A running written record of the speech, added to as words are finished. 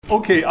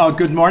Okay,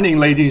 good morning,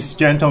 ladies,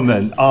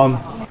 gentlemen.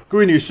 各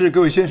位女士、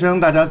各位先生，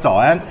大家早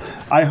安。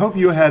I hope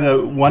you had a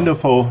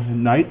wonderful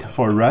night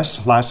for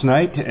rest last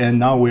night, and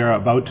now we are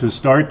about to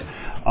start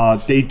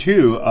day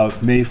 2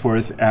 of May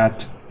 4th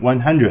at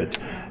 100.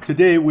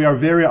 Today, we are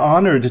very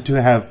honored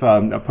to have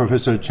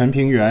Professor Chen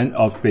Pingyuan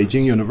of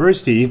Beijing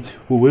University,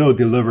 who will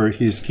deliver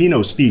his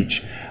keynote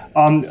speech.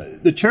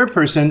 The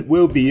chairperson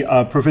will be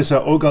Professor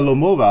Olga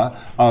Lomova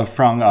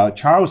from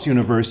Charles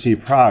University,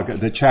 Prague,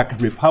 the Czech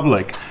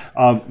Republic.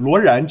 罗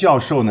然教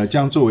授呢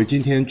将作为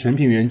今天陈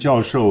平原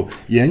教授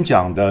演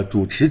讲的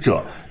主持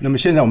者。那么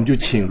现在我们就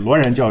请罗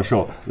然教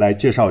授来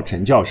介绍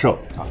陈教授。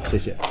好，谢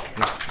谢。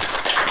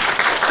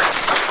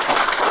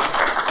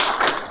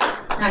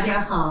大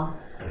家好，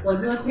我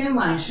昨天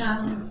晚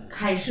上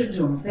开始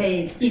准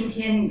备今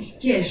天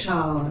介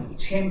绍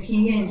陈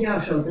平原教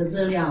授的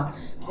资料，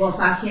我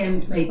发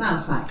现没办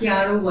法，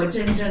假如我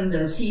真正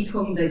的系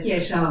统的介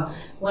绍，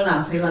我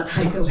浪费了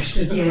太多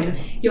时间，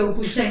就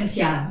不剩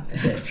下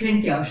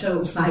陈教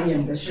授发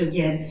言的时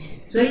间，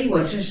所以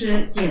我只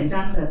是简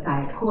单的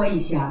概括一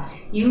下，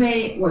因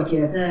为我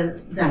觉得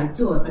在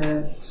座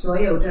的所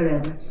有的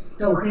人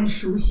都很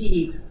熟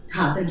悉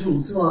他的著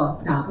作，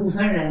大部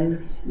分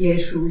人也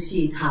熟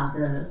悉他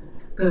的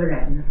个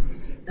人。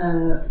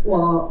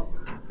我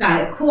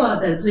概括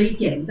的最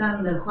简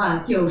单的话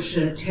就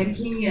是陈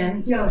平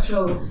原教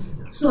授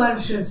算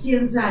是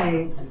现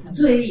在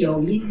最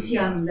有影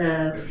响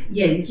的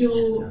研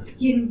究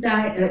现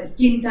代，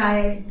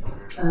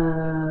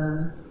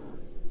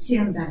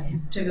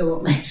这个我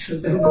每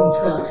次都弄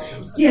错，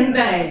现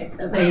代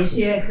美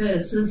学和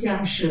思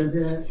想史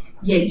的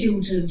研究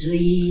者之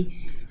一。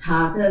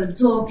他的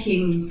作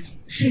品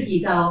涉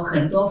及到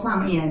很多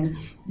方面，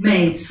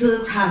每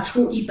次他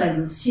出一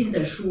本新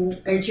的书，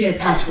而且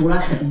他出了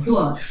很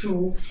多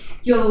书，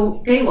就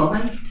给我们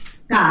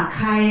打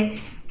开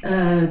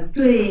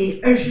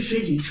对20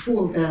世纪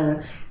初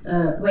的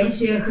文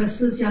学和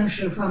思想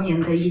史方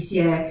面的一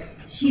些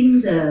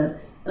新的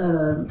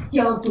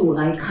角度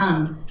来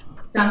看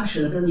当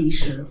时的历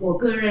史。我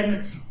个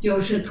人就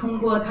是通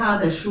过他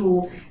的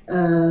书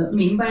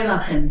明白了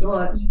很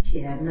多以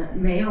前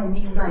没有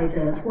明白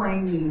的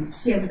关于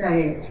现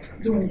代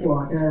中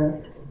国的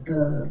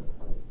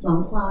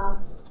文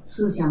化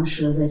思想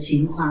史的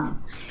情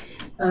况。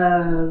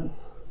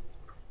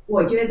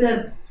我觉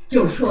得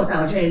就说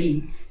到这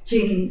里，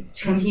请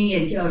陈平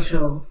原教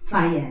授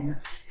发言。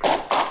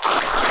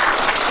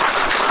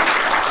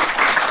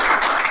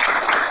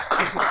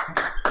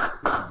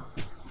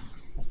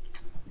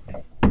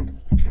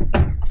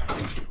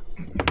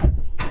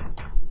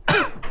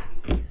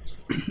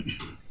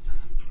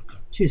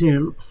谢谢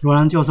罗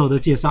然教授的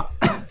介绍。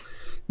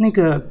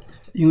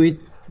因为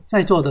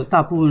在座的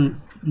大部分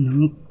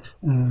能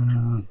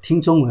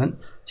听中文，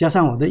加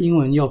上我的英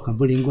文又很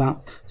不灵光，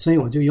所以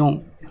我就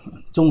用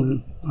中文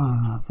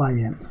发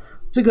言。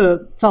这个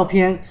照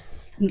片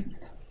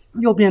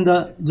右边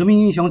的人民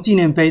英雄纪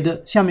念碑的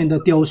下面的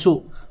雕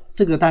塑，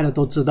这个大家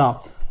都知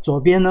道。左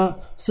边呢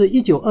是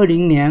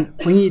1920年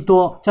闻一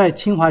多在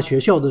清华学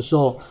校的时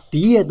候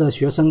毕业的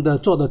学生的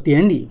做的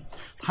典礼，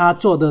他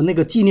做的那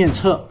个纪念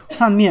册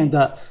上面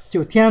的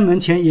就天安门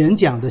前演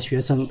讲的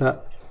学生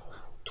的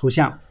图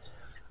像。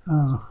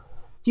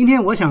今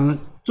天我想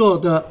做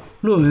的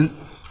论文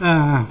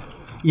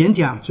演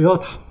讲主要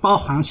包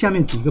含下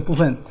面几个部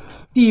分。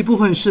第一部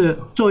分是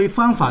作为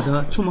方法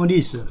的触摸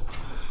历史。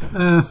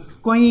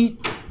关于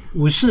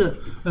武士，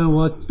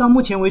我到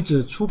目前为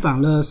止出版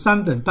了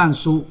3本半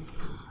书。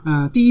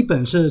第一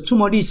本是触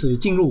摸历史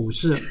进入武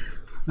士，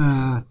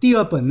第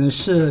二本呢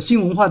是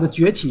新文化的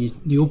崛起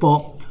流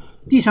播，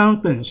第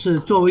3本是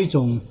作为一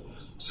种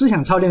思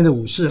想操练的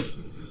武士。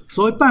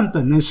所谓半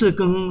本呢是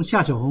跟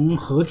夏小红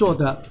合作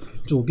的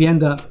主编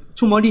的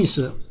触摸历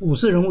史武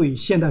士人物与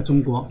现代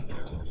中国，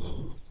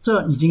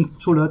这已经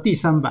出了第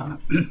3版了。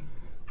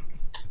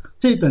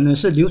这一本呢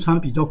是流传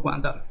比较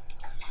广的。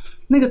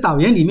那个导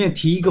言里面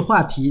提一个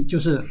话题，就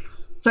是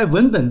在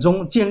文本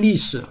中见历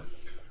史，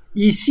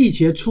以细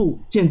节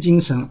处见精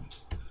神。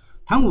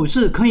谈武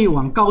士可以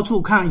往高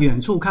处看、远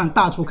处看、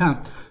大处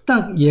看，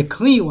但也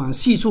可以往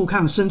细处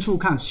看、深处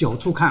看、小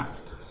处看。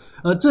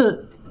而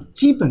这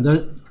基本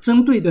的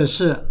针对的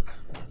是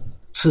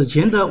此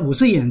前的武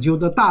士研究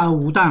的大而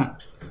无当，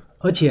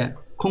而且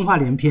空话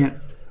连篇。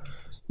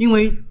因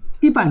为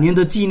100年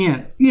的纪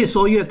念越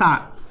说越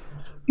大，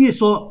越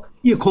说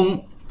越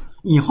空，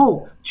以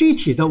后具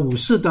体的武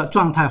士的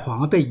状态反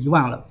而被遗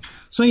忘了。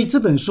所以这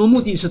本书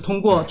目的是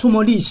通过触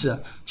摸历史，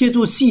借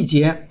助细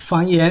节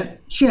还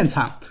原现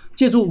场，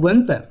借助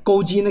文本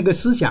勾稽那个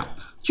思想，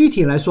具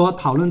体来说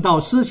讨论到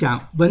思想、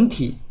文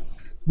体、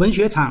文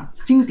学场、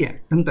经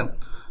典等等，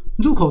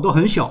入口都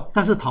很小，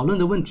但是讨论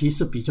的问题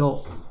是比较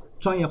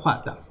专业化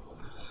的。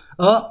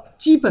而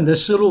基本的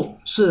思路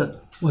是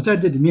我在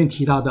这里面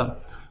提到的，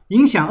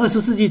影响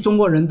20世纪中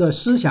国人的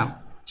思想、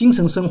精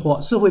神生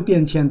活、社会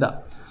变迁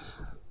的。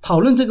讨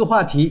论这个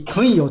话题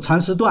可以有长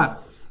时段，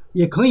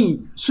也可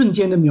以瞬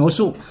间的描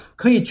述，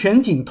可以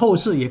全景透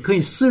视，也可以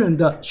私人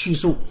的叙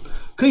述，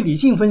可以理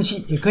性分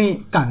析，也可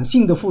以感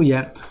性的复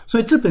原。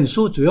所以这本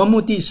书主要目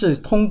的是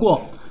通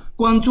过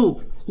关注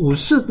武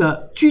士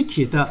的具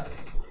体的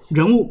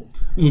人物，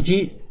以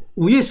及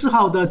5月4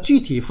号的具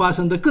体发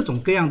生的各种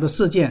各样的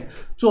事件，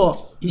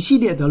做一系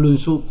列的论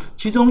述。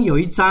其中有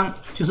一章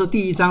就是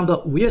第一章的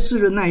5月4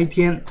日那一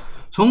天，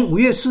从5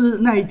月4日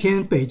那一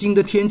天北京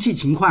的天气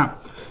情况，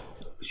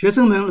学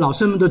生们老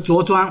师们的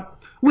着装，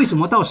为什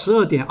么到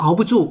12点熬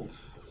不住，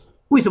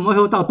为什么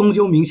会到东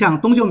九民巷，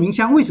东九民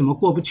巷为什么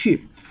过不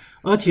去，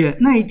而且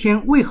那一天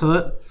为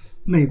何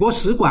美国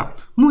使馆，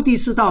目的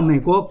是到美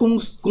国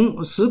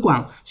使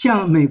馆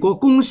向美国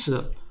公使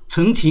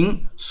陈情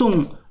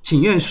送请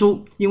愿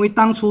书，因为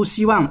当初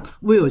希望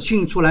威尔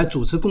逊出来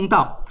主持公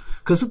道，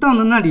可是到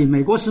了那里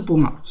美国使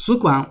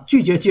馆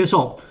拒绝接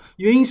受，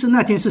原因是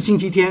那天是星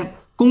期天，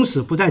公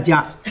使不在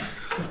家。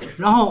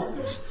然后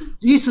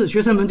于是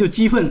学生们就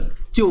激愤，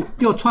就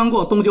又穿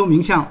过东九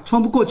民巷，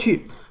穿不过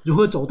去，如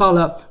何走到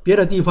了别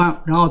的地方，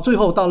然后最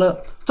后到了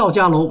赵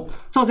家楼。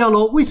赵家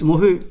楼为什么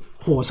会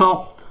火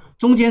烧，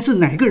中间是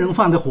哪个人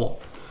放的火，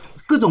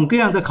各种各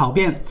样的考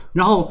辩，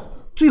然后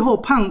最后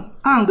判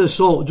案的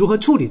时候如何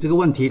处理这个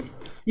问题。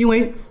因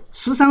为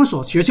13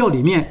所学校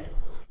里面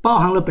包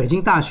含了北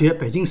京大学、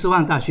北京师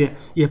范大学，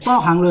也包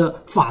含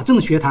了法政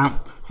学堂。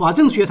法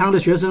政学堂的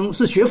学生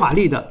是学法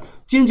律的，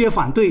坚决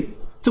反对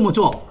这么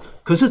做。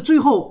可是最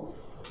后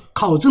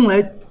考证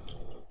来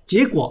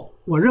结果，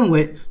我认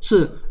为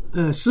是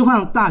师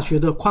范大学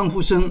的匡复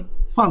生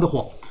放的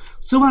火。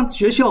师范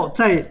学校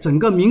在整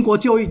个民国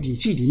教育体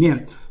系里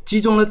面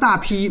集中了大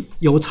批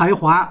有才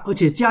华而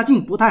且家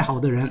境不太好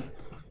的人，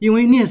因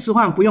为念师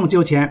范不用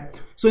交钱，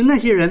所以那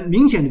些人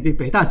明显的比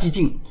北大激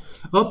进。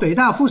而北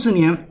大复试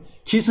年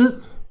其实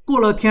过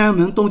了天安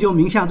门、东九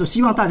民巷就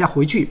希望大家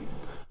回去，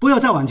不要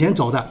再往前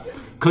走的。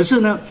可是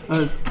呢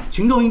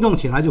群众运动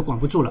起来就管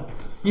不住了，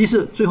于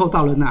是最后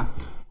到了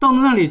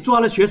那里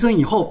抓了学生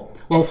以后，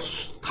我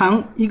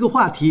谈一个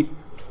话题。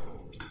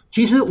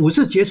其实5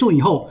四结束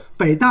以后，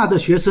北大的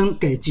学生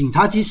给警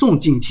察局送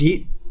锦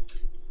旗，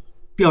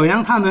表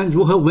扬他们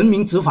如何文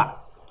明执法，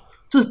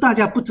这是大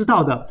家不知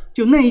道的。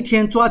就那一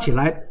天抓起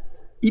来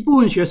一部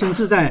分学生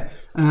是在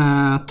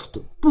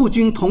步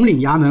军统领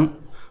衙门，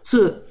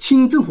是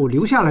清政府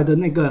留下来的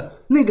那个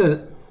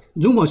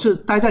如果是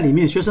待在里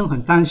面，学生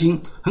很担心，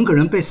很可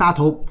能被杀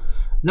头。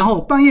然后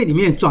半夜里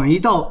面转移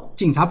到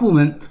警察部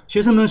门，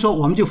学生们说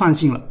我们就放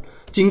心了。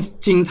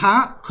警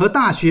察和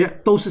大学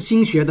都是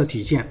新学的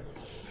体现，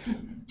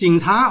警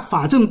察、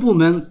法政部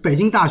门、北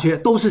京大学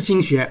都是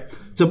新学，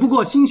只不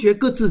过新学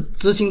各自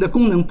执行的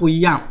功能不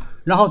一样。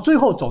然后最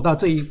后走到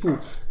这一步，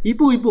一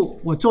步一步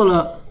我做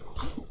了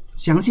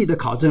详细的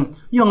考证，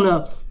用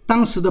了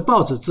当时的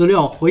报纸资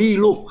料、回忆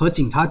录和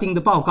警察厅的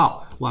报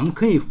告，我们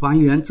可以还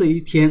原这一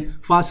天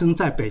发生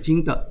在北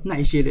京的那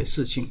一些的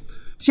事情。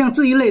像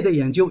这一类的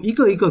研究，一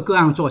个一个个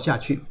案做下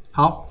去。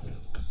好，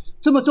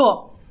这么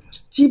做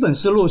基本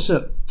思路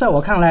是，在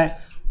我看来，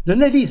人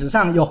类历史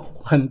上有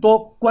很多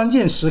关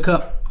键时刻，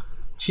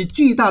其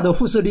巨大的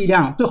复式力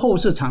量对后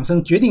世产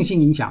生决定性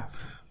影响。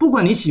不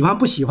管你喜欢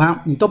不喜欢，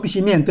你都必须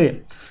面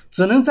对，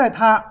只能在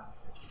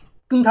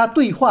跟他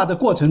对话的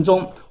过程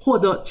中获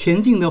得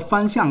前进的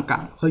方向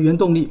感和原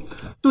动力。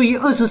对于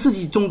20世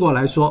纪中国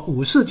来说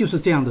，5四就是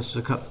这样的时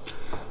刻，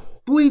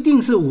不一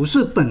定是5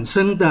四本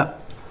身的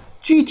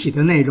具体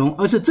的内容，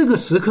而是这个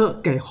时刻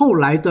给后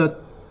来的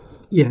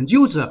研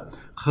究者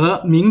和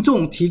民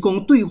众提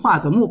供对话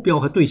的目标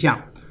和对象。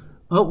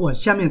而我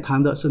下面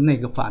谈的是那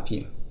个话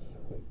题。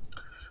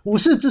5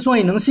四之所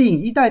以能吸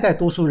引一代代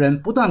读书人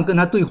不断跟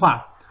他对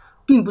话，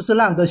并不是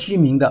浪得虚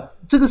名的，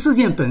这个事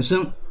件本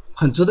身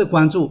很值得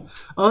关注，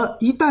而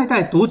一代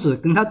代读者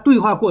跟他对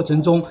话过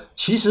程中，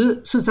其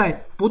实是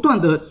在不断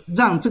的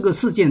让这个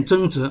事件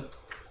增值。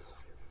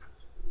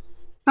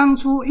当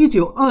初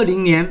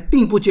1920年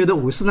并不觉得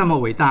5四那么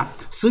伟大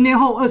，10年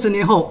后、20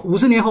年后、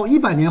50年后、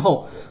100年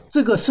后，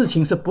这个事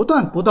情是不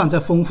断在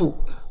丰富。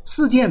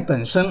事件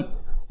本身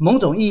某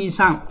种意义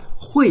上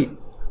会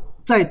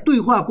在对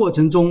话过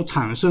程中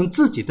产生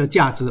自己的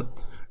价值，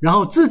然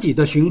后自己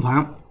的循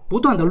环不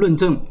断的论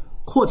证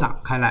扩展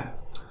开来。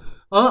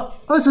而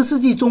20世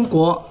纪中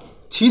国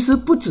其实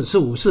不只是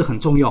5四很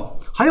重要，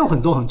还有很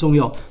多很重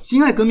要，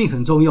辛亥革命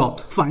很重要，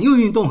反右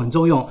运动很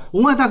重要，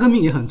文化大革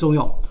命也很重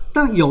要。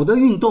但有的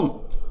运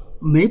动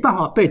没办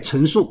法被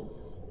陈述，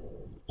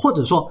或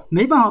者说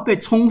没办法被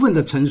充分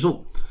的陈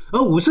述。而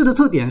5四的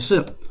特点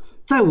是，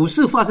在5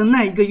四发生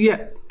那一个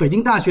月，北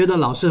京大学的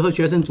老师和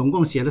学生总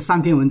共写了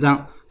3篇文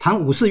章，谈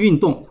5四运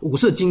动、5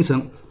四精神。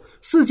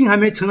事情还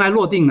没尘埃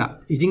落定呢，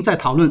已经在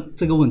讨论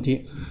这个问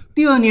题。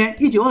第二年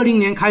1920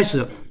年开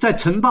始，在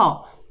晨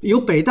报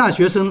由北大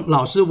学生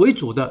老师为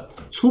主的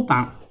出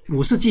版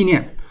5四纪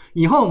念，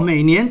以后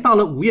每年到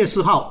了5月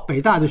4号，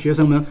北大的学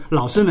生们、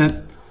老师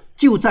们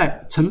就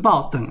在晨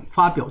报等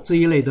发表这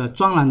一类的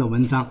专栏的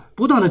文章，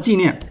不断的纪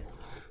念。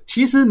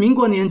其实民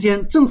国年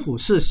间政府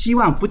是希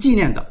望不纪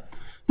念的，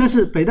但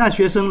是北大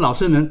学生老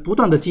师们不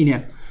断的纪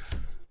念。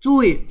诸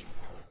位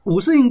，5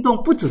四运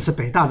动不只是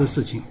北大的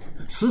事情，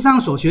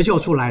 13所学校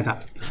出来的，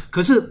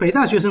可是北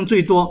大学生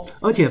最多，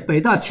而且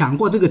北大抢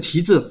过这个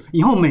旗帜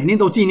以后每年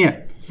都纪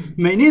念，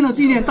每年的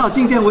纪念到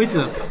今天为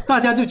止，大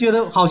家就觉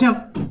得好像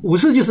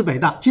54就是北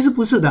大，其实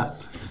不是的，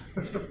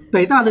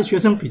北大的学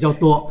生比较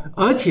多，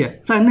而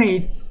且在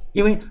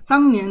因为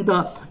当年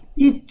的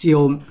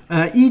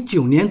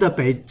19年的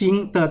北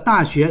京的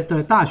大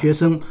学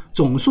生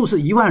总数是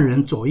1万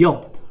人左右，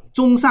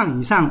中上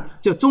以上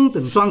就中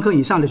等专科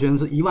以上的学生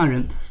是1万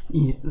人，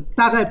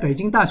大概北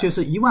京大学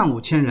是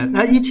15000人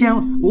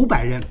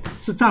，1500人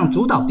是占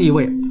主导地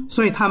位，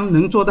所以他们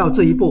能做到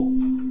这一步。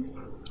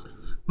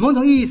某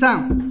种意义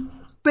上，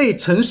被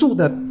陈述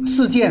的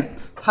事件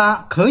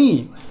它可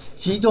以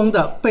集中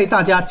的被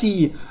大家记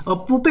忆，而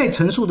不被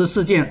陈述的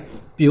事件，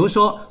比如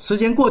说时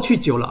间过去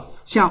久了，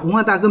像文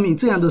化大革命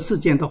这样的事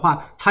件的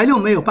话，材料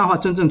没有办法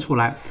真正出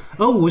来。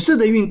而54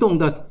的运动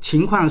的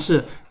情况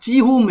是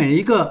几乎每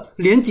一个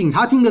连警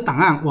察厅的档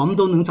案我们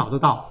都能找得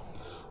到，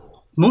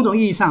某种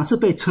意义上是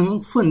被充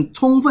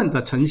分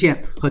的呈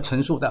现和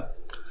陈述的。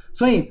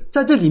所以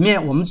在这里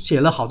面我们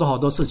写了好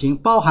多事情，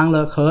包含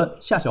了和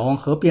夏小红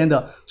合编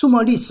的触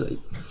摸历史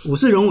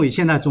50人物与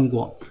现代中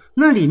国。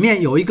那里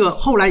面有一个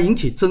后来引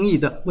起争议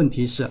的问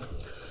题是，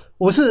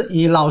我是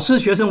以老师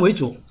学生为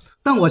主，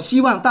但我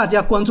希望大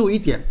家关注一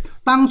点，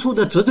当初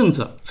的执政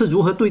者是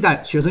如何对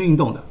待学生运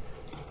动的。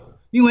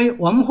因为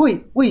我们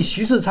会为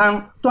徐世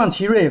昌、段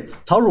祺瑞、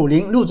曹汝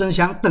霖、陆征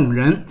祥等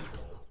人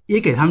也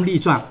给他们立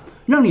传，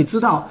让你知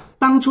道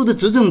当初的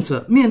执政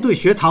者面对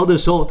学潮的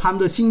时候他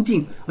们的心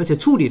境，而且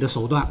处理的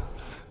手段。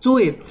诸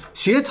位，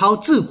学潮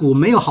自古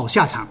没有好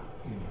下场，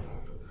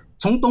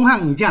从东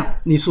汉以降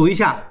你数一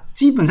下，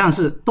基本上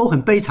是都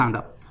很悲惨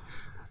的，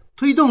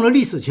推动了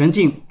历史前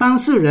进，当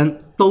事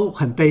人都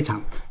很悲惨，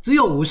只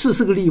有54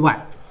是个例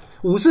外。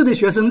54的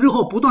学生日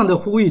后不断的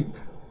呼吁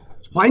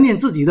怀念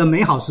自己的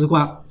美好时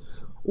光。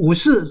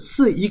54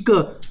是一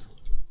个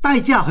代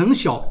价很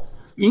小，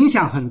影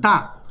响很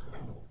大，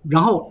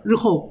然后日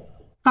后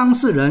当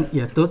事人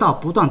也得到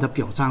不断的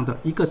表彰的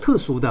一个特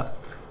殊的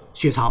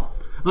学潮。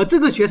而这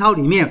个学潮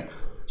里面，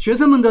学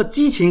生们的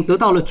激情得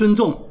到了尊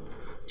重，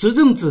执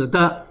政者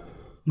的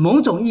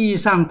某种意义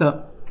上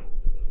的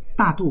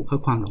大度和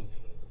宽容。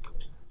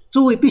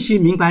诸位必须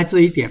明白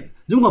这一点，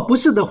如果不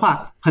是的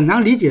话，很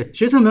难理解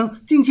学生们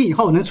进去以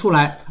后能出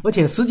来，而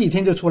且10几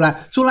天就出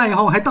来以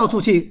后还到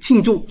处去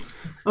庆祝，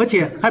而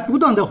且还不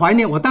断的怀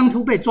念我当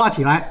初被抓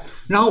起来。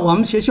然后我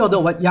们学校的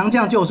杨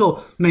绛教授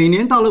每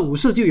年到了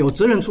54就有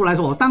责任出来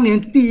说，我当年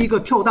第一个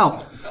跳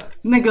到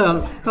那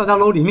个大栅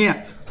楼里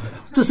面，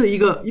这是一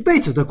个一辈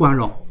子的光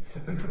荣。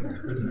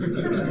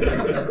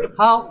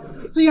好，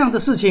这样的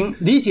事情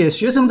理解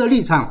学生的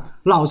立场、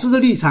老师的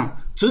立场、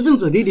执政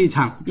者的立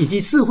场以及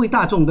社会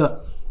大众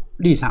的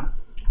立场。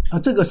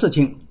这个事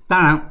情当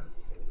然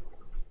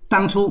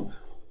当初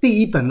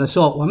第一本的时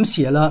候我们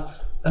写了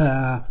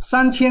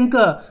3000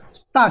个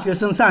大学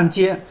生上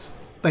街，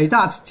北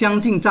大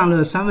将近占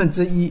了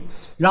1/3，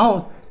然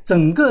后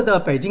整个的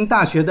北京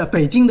的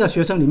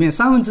学生里面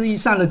1/3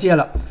上了街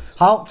了。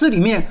好，这里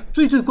面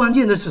最关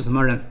键的是什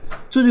么人？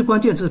最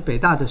关键是北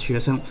大的学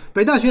生。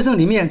北大学生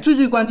里面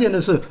最关键的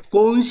是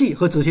国文系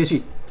和哲学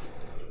系，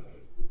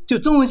就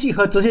中文系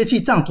和哲学系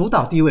占主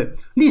导地位。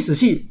历史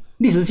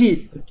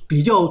系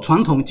比较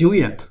传统久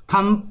远，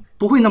他们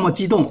不会那么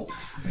激动。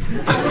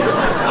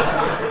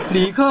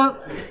理科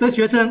的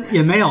学生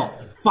也没有，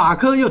法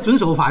科又遵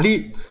守法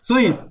律，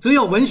所以只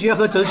有文学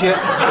和哲学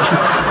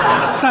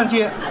上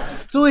街。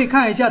诸位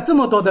看一下，这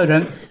么多的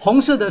人，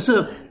红色的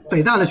是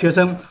北大的学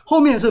生，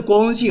后面是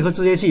国文系和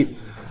哲学系。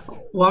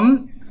我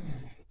们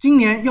今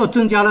年又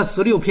增加了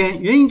16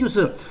篇，原因就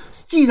是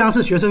既然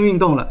是学生运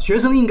动了，学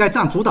生应该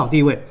占主导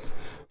地位。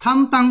他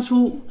们当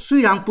初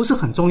虽然不是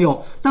很重要，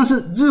但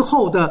是日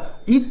后的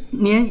一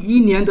年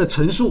一年的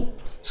陈述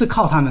是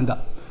靠他们的，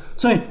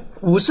所以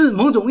54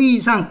某种意义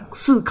上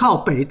是靠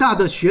北大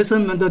的学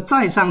生们的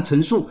再三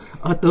陈述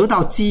而得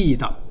到记忆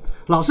的。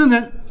老师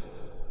们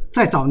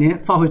在早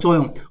年发挥作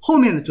用，后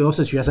面的主要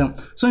是学生，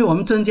所以我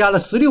们增加了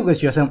16个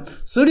学生。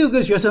16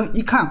个学生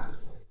一看，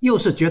又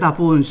是绝大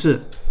部分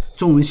是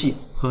中文系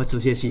和哲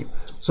学系，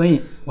所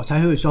以我才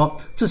会说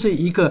这是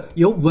一个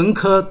由文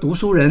科读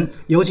书人，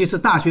尤其是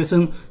大学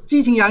生，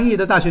激情洋溢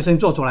的大学生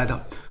做出来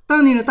的。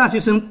当年的大学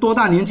生多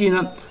大年纪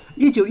呢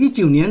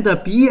？1919年的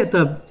毕业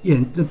的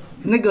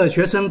那个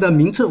学生的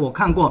名册我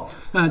看过，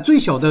最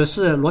小的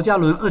是罗家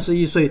伦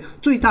21岁，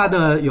最大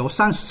的有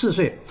34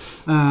岁，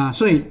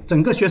所以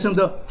整个学生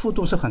的幅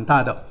度是很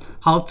大的。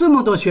好，这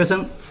么多学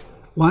生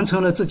完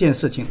成了这件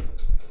事情，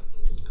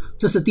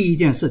这是第一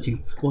件事情。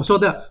我说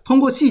的通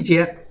过细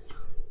节，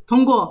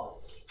通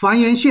过还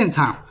原现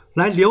场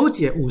来了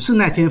解54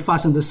那天发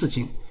生的事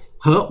情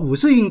和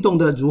50运动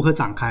的如何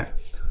展开。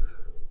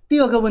第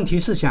二个问题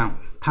是想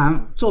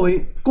谈作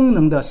为功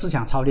能的思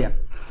想操练。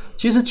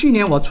其实去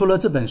年我出了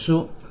这本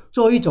书，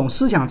作为一种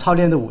思想操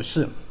练的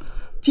50，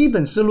基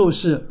本思路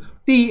是：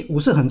第一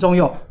，50很重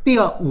要；第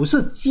二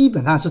，50基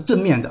本上是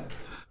正面的；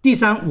第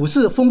三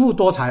，50丰富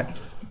多彩，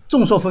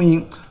众说纷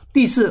纭；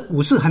第四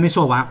，50还没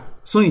说完，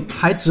所以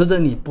才值得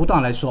你不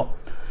断来说。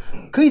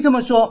可以这么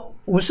说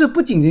武士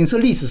不仅仅是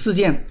历史事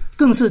件，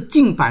更是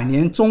近百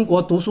年中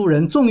国读书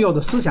人重要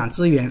的思想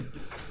资源，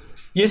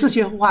也是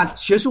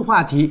学术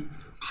话题，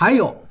还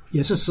有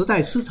也是时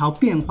代思潮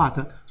变化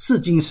的试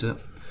金石。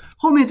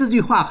后面这句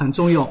话很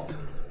重要，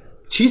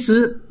其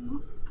实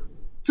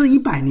这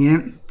100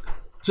年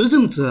执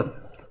政者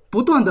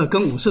不断的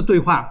跟武士对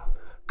话，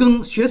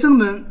跟学生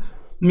们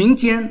民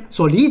间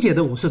所理解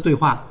的武士对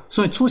话，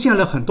所以出现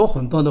了很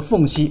多的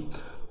缝隙。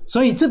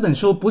所以这本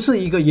书不是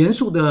一个严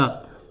肃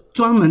的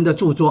专门的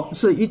著作，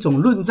是一种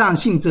论战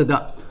性质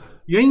的。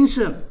原因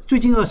是最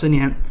近20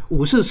年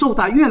武士受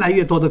到越来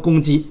越多的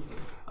攻击，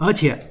而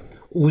且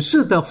武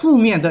士的负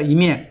面的一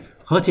面，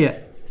而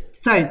且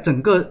在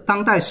整个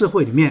当代社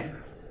会里面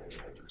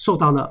受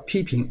到了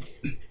批评。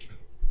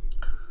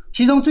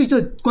其中最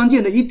关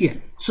键的一点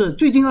是，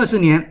最近20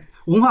年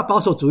文化保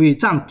守主义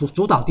占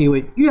主导地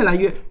位，越来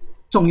越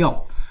重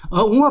要。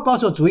而文化保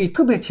守主义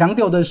特别强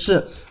调的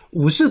是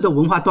武士的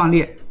文化断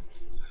裂，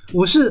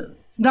武士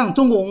让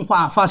中国文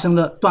化发生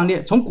了断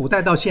裂，从古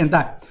代到现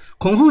代，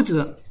孔夫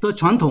子的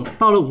传统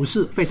到了武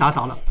士被打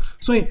倒了。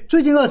所以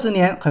最近20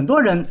年很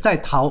多人在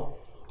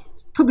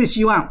特别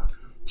希望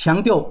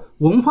强调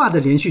文化的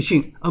连续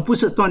性，而不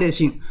是断裂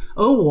性。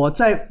而我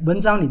在文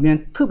章里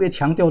面特别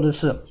强调的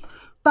是，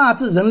大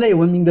致人类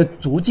文明的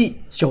足迹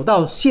走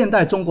到现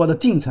代中国的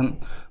进程，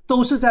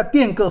都是在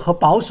变革和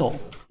保守、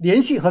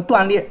连续和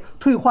断裂、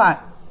退化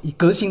与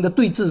革新的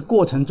对峙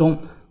过程中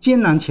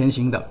艰难前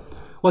行的。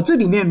我这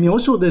里面描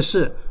述的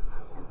是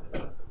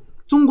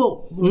中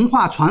国文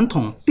化传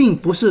统并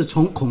不是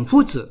从孔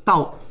夫子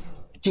到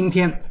今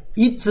天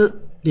一直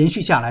连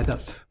续下来的，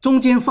中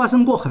间发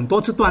生过很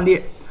多次断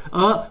裂，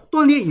而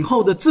断裂以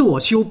后的自我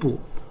修补、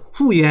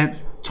复原、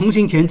重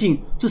新前进，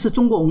这是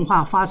中国文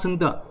化发生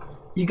的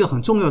一个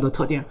很重要的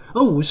特点。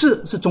而武士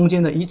是中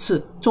间的一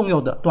次重要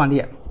的断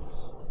裂。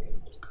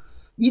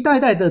一代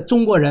代的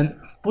中国人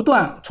不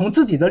断从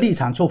自己的立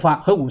场出发，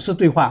和武士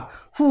对话，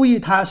赋予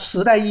它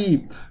时代意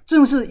义。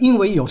正是因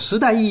为有时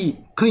代意义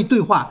可以对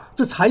话，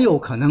这才有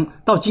可能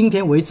到今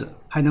天为止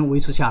还能维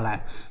持下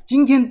来。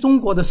今天中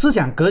国的思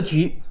想格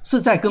局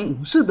是在跟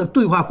武士的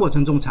对话过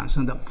程中产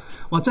生的。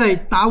我在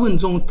答问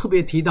中特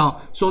别提到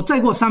说，再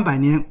过300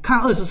年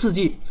看20世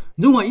纪，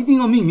如果一定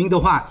要命名的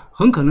话，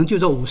很可能就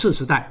叫武士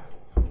时代。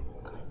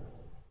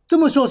这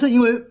么说是因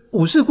为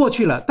武士过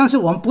去了，但是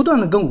我们不断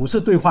的跟武士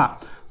对话，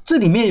这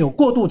里面有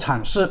过度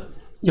阐释，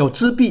有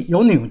自闭，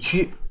有扭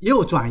曲，也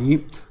有转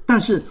移，但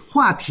是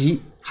话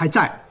题还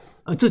在，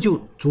这就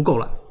足够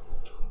了。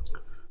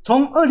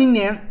从20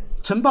年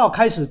晨报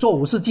开始做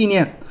武士纪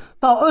念，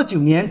到29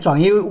年转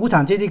移为无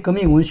产阶级革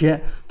命文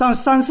学，到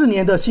34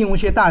年的新文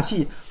学大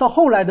系，到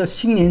后来的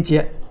新年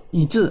节，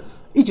以至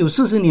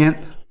1940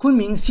年昆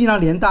明西南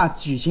联大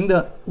举行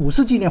的武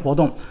士纪念活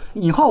动，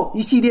以后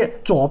一系列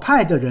左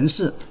派的人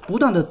士不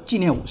断的纪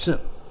念武士，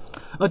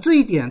而这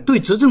一点对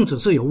执政者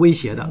是有威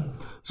胁的。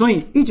所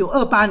以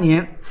1928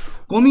年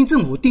国民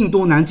政府定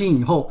都南京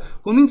以后，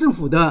国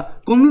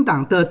民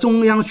党的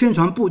中央宣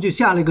传部就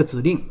下了一个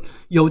指令，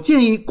有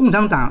鉴于共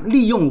产党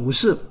利用武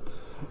士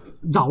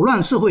扰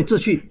乱社会秩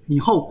序，以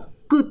后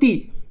各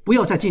地不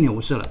要再纪念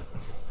武士了，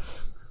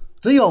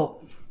只有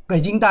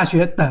北京大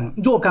学等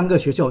若干个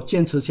学校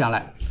坚持下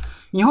来。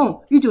以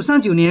后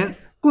1939年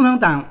共产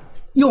党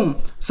用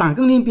陕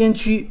甘宁边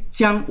区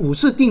将武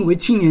士定为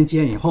青年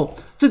节以后，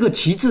这个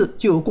旗帜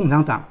就由共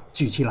产党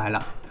举起来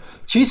了。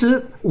其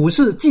实武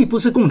士既不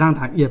是共产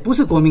党也不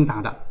是国民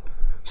党的，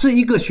是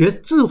一个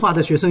自发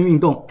的学生运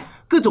动，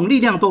各种力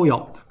量都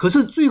有，可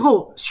是最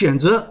后选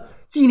择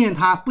纪念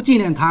他不纪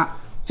念他，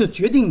就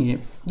决定你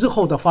日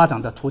后的发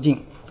展的途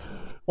径。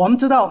我们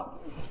知道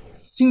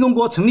新中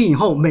国成立以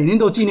后每年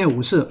都纪念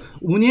武士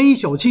，5年一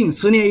小庆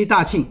，10年一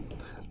大庆。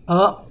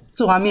而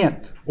这方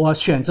面我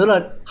选择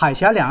了海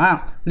峡两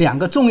岸2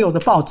个重要的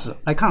报纸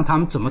来看他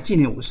们怎么纪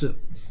念武士，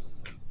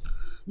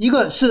一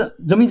个是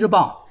人民日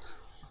报，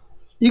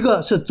一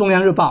个是中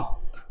央日报，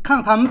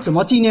看他们怎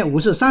么纪念武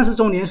士，30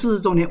周年、40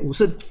周年，武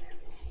士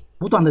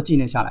不断的纪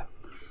念下来。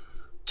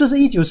这是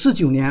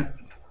1949年，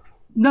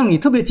让你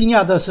特别惊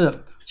讶的是，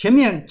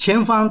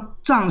前方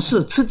战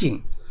事吃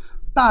紧，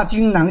大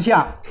军南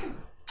下，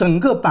整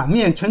个版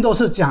面全都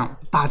是讲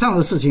打仗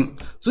的事情，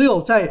只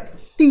有在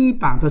第一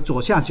版的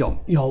左下角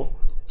有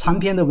长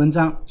篇的文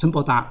章，陈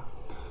伯达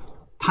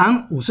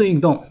谈武士运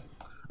动，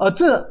而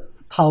这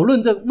讨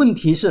论的问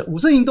题是武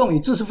士运动与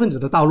知识分子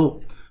的道路，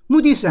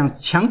目的是想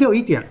强调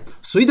一点，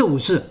谁的武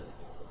士？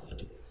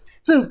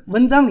这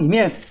文章里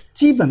面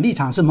基本立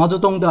场是毛泽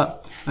东的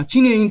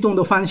青年运动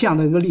的方向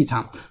的一个立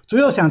场，主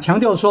要想强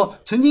调说，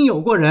曾经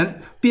有过人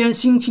编《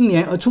新青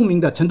年》而出名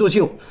的陈独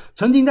秀，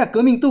曾经在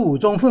革命队伍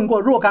中混过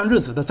若干日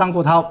子的张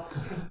国焘，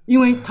因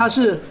为他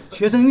是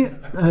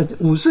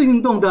武士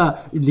运动的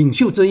领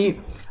袖之一，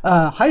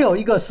还有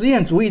一个实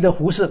验主义的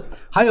胡适，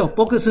还有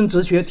伯克森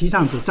哲学提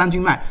倡者张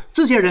君迈，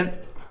这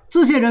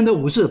些人的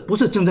武士不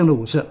是真正的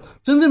武士，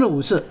真正的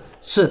武士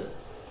是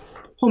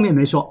后面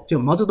没说，就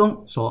毛泽东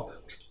所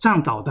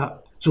倡导的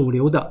主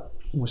流的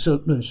武士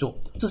论述。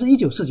这是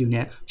1949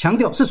年，强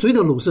调是谁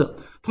的鲁士，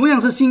同样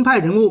是新派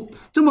人物，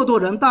这么多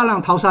人大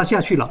浪淘沙下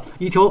去了，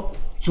一条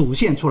主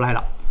线出来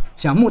了，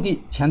想目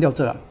的强调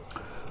这个。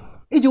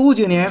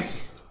1959年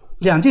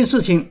2件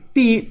事情，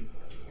第一，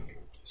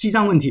西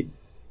藏问题，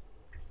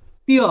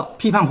第二，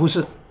批判胡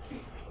适，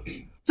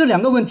这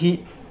2个问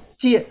题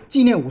借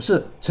纪念武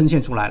士呈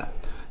现出来了。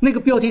那个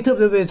标题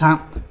特别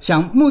长，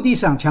目的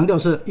想强调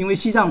是因为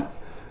西藏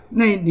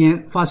那一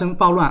年发生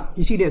暴乱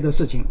一系列的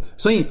事情，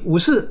所以武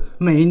士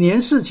每年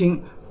事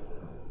情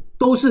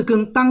都是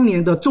跟当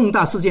年的重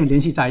大事件联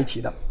系在一起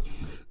的。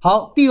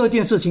好，第2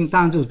件事情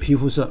当然就是皮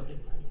肤社。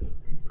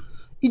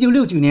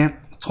1969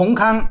年重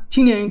康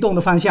青年运动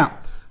的方向，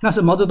那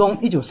是毛泽东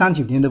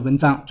1939年的文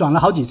章，转了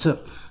好几次，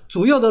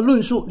主要的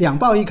论述2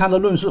报1刊的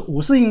论述，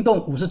五四运动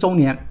50周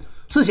年，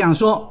是想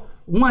说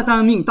文化大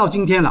革命到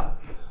今天了，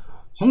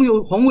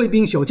红卫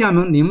兵守家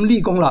门，你们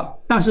立功了，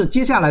但是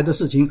接下来的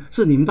事情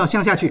是你们到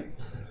乡下去，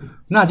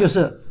那就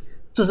是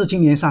这是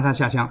今年上山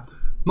下乡。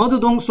毛泽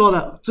东说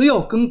了，只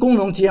有跟工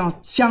农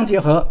相结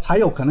合才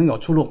有可能有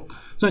出路，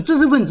所以知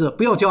识分子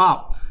不要骄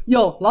傲，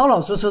要老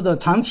老实实的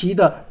长期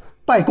的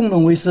拜工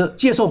农为师，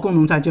接受工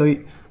农再教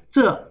育。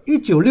这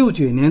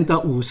1969年的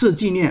五四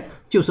纪念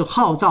就是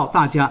号召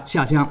大家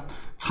下乡，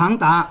长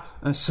达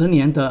10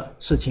年的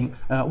事情。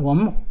我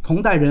们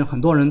同代人很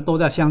多人都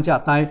在乡下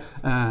待，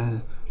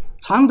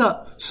长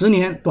的10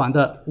年，短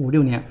的5、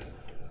6年。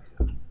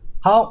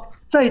好，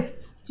在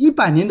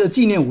100年的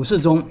纪念五四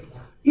中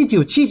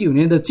，1979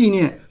年的纪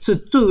念是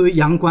最为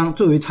阳光、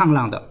最为灿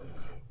烂的。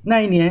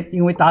那一年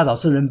因为打倒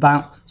四人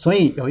帮，所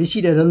以有一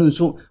系列的论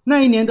述。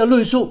那一年的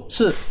论述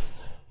是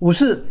五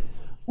四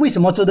为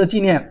什么值得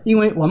纪念？因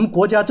为我们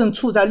国家正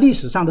处在历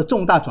史上的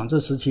重大转折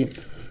时期。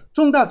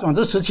重大转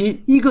折时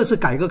期，一个是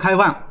改革开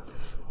放，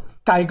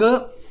改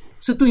革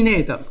是对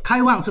内的，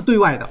开放是对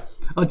外的，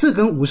而这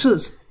跟五四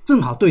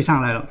正好对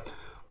上来了。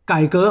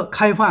改革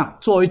开放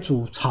作为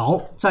主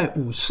潮，在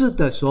五四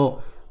的时候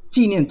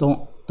纪念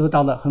中得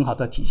到了很好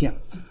的体现。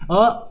而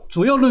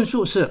主要论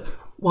述是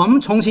我们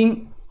重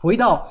新回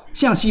到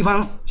向西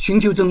方寻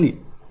求真理。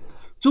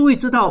诸位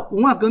知道，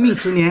文化革命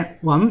10年，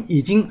我们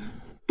已经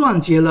断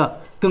绝了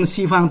跟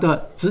西方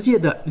的直接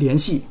的联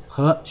系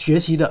和学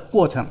习的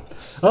过程，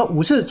而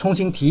五四重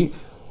新提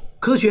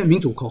科学民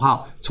主口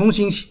号，重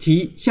新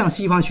提向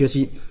西方学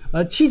习。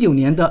而79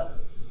年的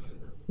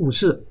五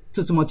四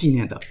是这么纪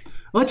念的。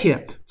而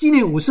且纪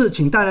念五四，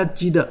请大家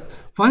记得，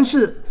凡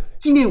是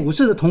纪念五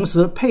四的同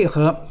时配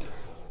合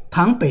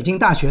谈北京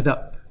大学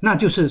的，那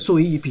就是属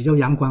于比较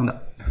阳光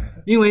的。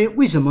因为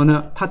为什么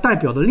呢？它代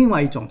表了另外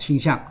一种倾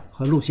向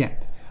和路线。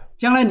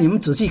将来你们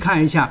仔细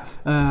看一下，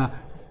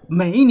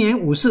每一年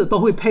五四都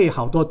会配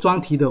好多专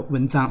题的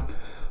文章。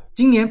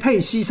今年配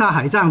西沙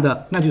海葬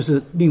的，那就是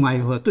另外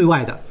一个对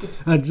外的。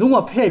如果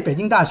配北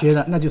京大学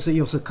的，那就是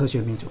又是科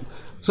学民主。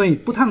所以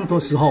不太多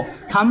时候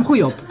他们会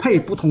有配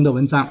不同的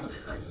文章。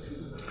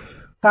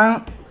当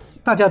然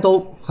大家都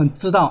很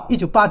知道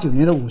，1989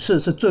年的五四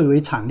是最为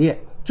惨烈、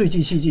最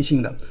具戏剧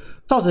性的。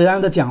赵紫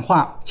阳的讲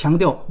话强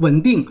调稳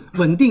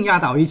定压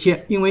倒一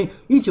切，因为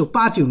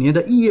1989年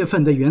的1月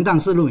份的元旦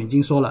思路已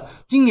经说了，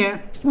今年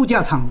物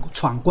价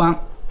闯关。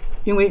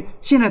因为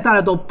现在大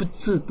家都不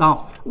知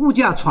道，物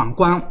价闯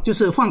关就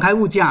是放开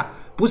物价，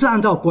不是按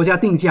照国家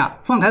定价，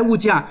放开物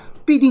价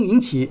必定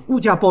引起物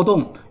价波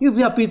动，物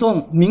价波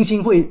动，民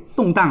心会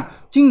动荡，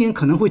今年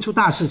可能会出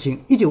大事情。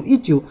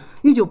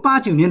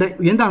1989年的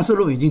元旦思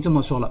路已经这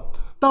么说了。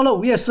到了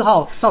5月4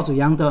号，赵紫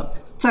阳的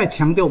再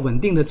强调稳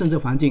定的政治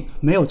环境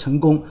没有成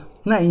功，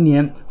那一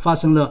年发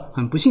生了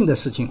很不幸的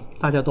事情，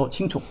大家都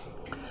清楚。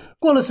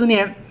过了10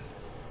年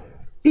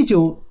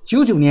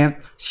，1999年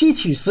吸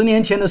取10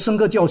年前的深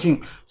刻教训，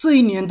这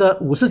一年的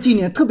五四纪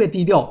念特别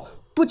低调，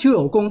不求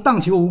有功，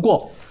但求无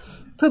过，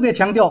特别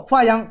强调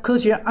发扬科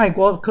学爱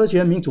国、科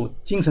学民主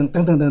精神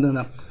等等等等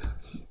的，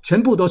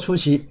全部都出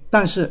席，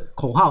但是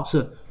口号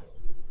是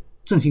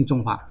振兴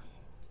中华。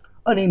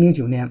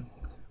2009年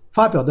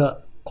发表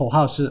的口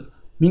号是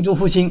民族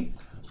复兴，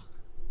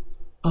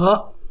而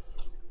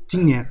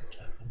今年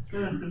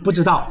不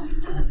知道，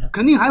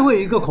肯定还会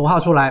有一个口号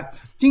出来。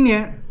今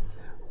年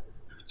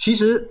其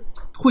实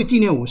会纪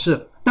念五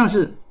四，但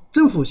是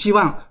政府希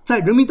望在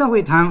人民大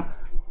会堂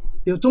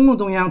由中共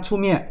中央出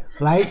面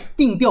来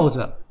定调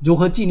着如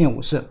何纪念五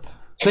四，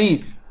所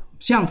以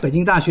像北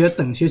京大学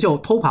等学校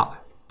偷跑，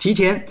提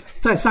前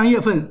在3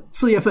月份、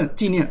4月份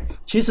纪念。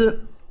其实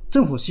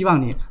政府希望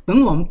你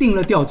等我们定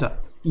了调着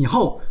以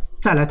后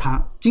再来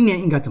谈今年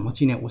应该怎么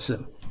纪念五四。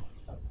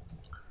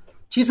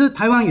其实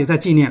台湾也在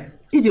纪念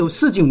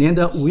1949年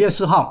的5月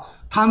4号，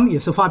他们也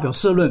是发表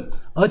社论，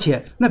而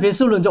且那篇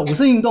社论叫《五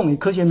四运动与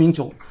科学民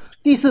主》，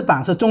第4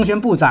版是中宣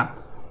部长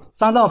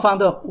张道芳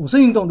的《五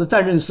四运动的再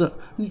认识》，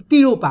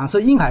第6版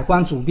是殷海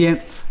光主编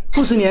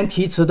傅斯年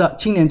题词的《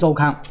青年周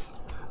刊》，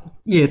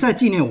也在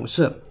纪念五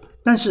四。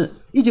但是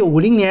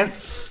1950年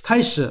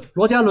开始，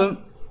罗家伦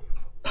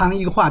谈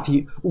一个话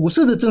题，五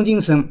四的真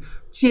精神，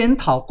检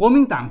讨国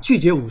民党拒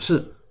绝五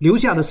四留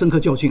下的深刻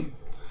教训。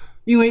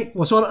因为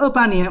我说了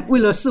，28年为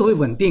了社会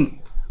稳定，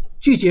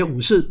拒绝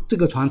武士这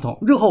个传统，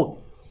日后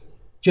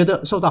觉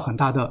得受到很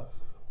大的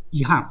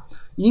遗憾，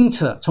因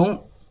此从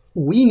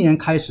51年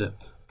开始，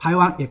台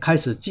湾也开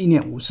始纪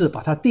念武士，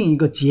把它定一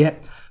个节，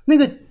那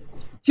个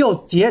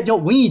节叫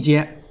文艺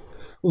节，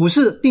武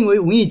士定为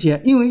文艺节，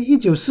因为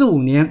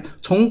1945年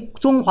从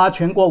中华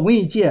全国文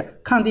艺界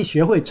抗帝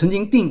学会曾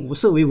经定武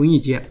士为文艺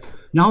节，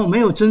然后没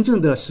有真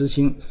正的实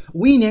行。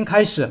51年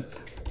开始，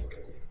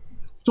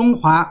中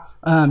华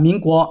民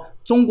国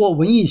中国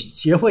文艺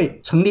协会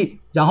成立，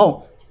然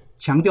后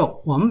强调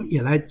我们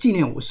也来纪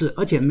念武士，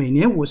而且每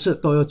年武士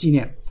都要纪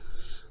念。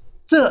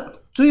这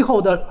最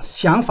后的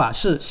想法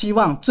是希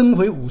望争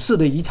回武士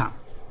的遗产，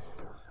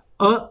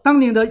而当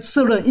年的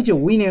社论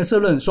1951年的社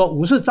论说，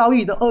武士遭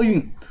遇的厄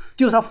运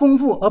就是他丰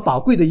富而宝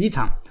贵的遗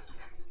产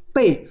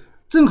被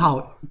正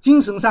好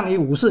精神上与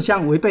武士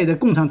相违背的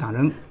共产党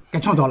人给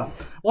篡夺了，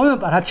我们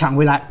把它抢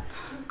回来。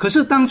可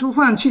是当初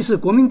放弃是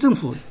国民政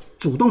府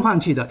主动放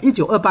弃的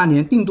，1928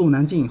年定都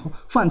南京以后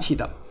放弃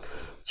的，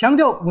强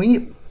调文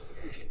艺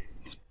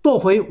夺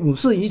回武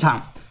士遗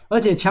产，而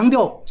且强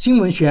调新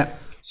文学。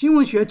新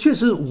文学确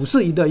实是武士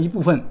的一部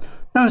分，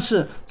但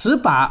是只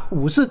把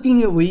武士定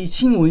义为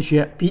新文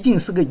学毕竟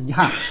是个遗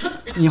憾。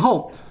以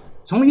后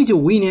从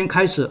1951年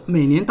开始，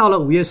每年到了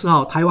5月4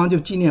号台湾就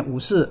纪念武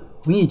士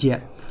文艺节，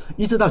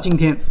一直到今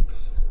天。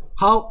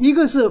好，一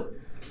个是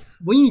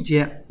文艺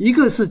节，一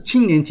个是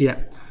青年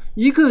节，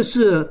一个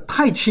是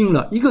太轻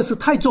了，一个是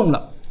太重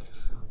了。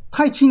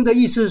太轻的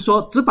意思是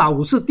说，只把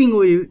武士定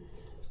为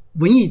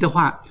文艺的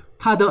话，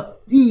它的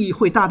意义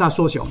会大大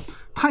缩小。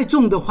太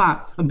重的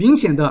话，明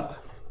显的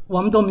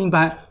我们都明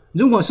白，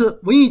如果是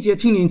文艺节、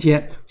青年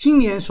节，青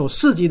年所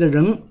涉及的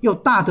人要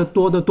大得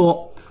多得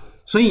多，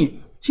所以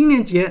青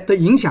年节的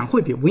影响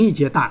会比文艺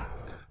节大。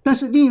但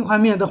是另一方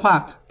面的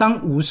话，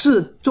当武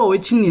士作为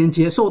青年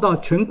节受到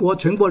全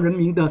国人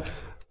民的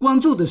关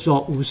注的时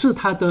候，武士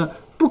它的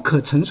不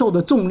可承受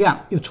的重量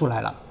又出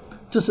来了，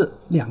这是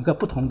两个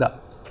不同的。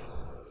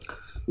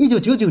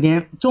1999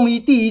年，终于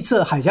第一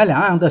次海峡两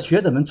岸的学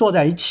者们坐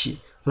在一起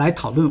来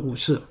讨论武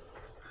士，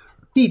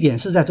地点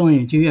是在中央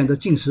研究院的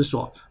进士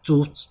所，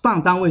主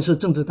办单位是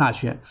政治大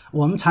学，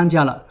我们参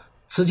加了。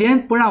此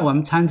前不让我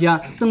们参加，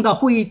等到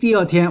会议第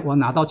二天，我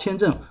拿到签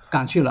证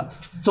赶去了，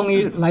终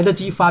于来得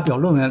及发表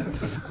论文。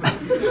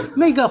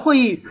那个会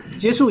议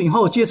结束以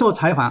后接受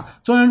采访，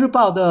中央日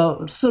报的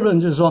社论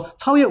就是说，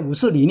超越武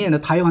士理念的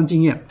台湾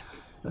经验。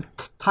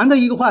谈的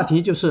一个话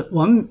题就是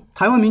我们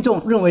台湾民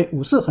众认为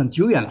武士很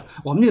久远了，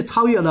我们就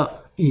超越了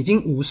已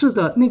经武士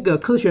的那个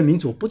科学民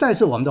主，不再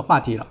是我们的话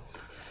题了。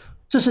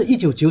这是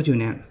1999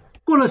年，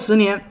过了10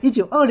年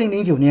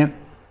，2009年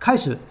开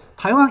始，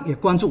台湾也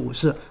关注武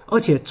士，而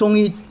且终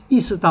于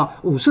意识到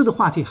武士的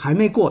话题还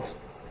没过。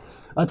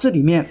这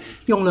里面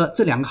用了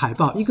这两个海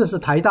报，一个是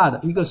台大的，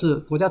一个是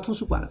国家图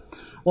书馆的。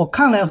我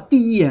看了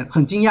第一眼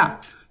很惊讶，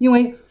因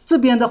为这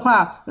边的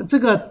话，这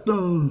个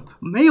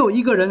没有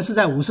一个人是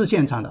在武士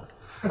现场的。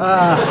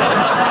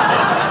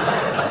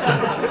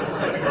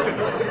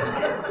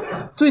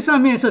最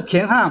上面是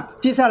田汉，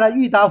接下来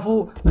郁达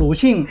夫、鲁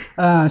迅、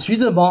徐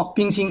志摩、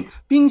冰心。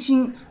冰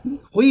心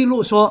回忆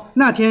录说，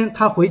那天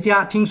他回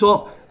家听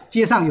说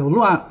街上有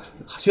乱，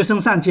学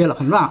生上街了，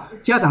很乱，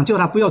家长叫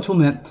他不要出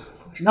门，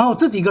然后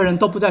这几个人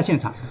都不在现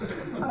场。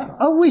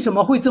而为什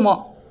么会这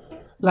么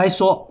来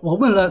说？我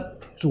问了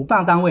主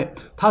办单位，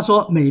他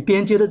说每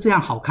边觉得这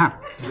样好看，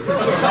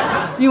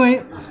因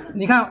为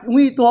你看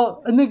维多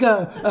那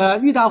个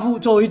郁达夫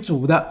作为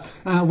主的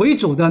为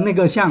主的那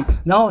个像，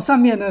然后上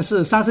面呢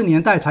是30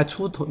年代才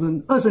出头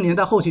，20年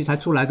代后期才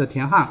出来的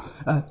田汉，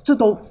这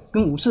都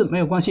跟武士没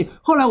有关系。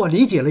后来我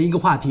理解了一个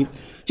话题，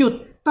就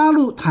大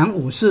陆谈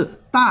武士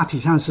大体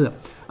上是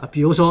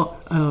比如说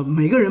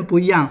每个人不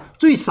一样，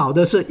最少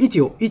的是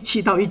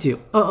1917到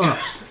1922，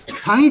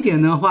长一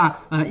点的话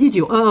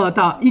1922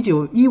到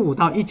1915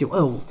到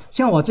1925，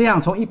像我这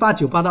样从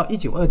1898到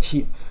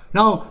1927。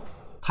然后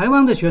台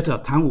湾的学者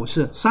谈武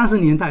士30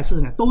年代40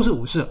年都是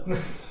武士，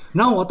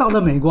然后我到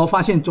了美国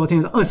发现昨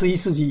天21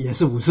世纪也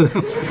是武士。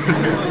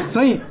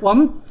所以我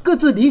们各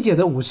自理解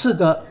的武士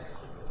的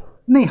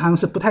内涵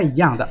是不太一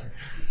样的。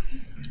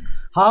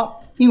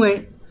好，因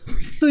为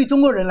对中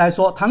国人来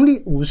说，谈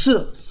武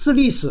士是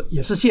历史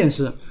也是现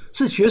实，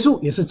是学术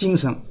也是精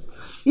神。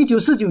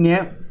1949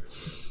年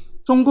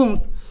中共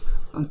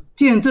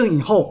建政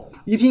以后，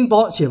俞平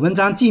伯写文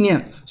章纪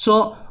念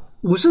说，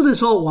武士的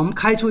时候我们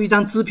开出一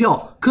张支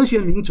票，科学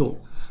民主，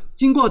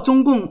经过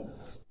中共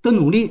的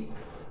努力，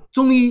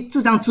终于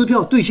这张支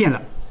票兑现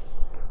了，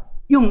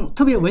用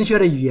特别文学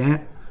的语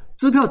言，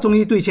支票终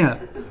于兑现了。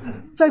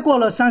再过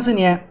了30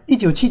年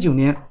，1979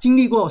年经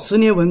历过10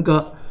年文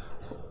革，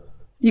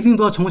俞平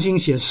伯重新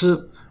写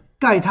诗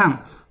慨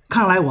叹，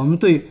看来我们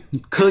对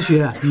科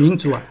学民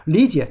主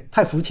理解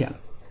太肤浅了。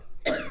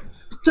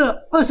这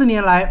20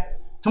年来，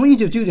从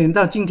1999年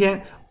到今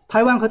天，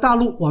台湾和大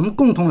陆我们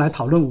共同来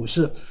讨论武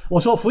士。我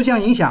说互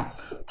相影响，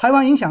台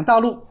湾影响大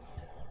陆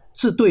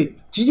是对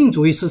激进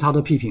主义思潮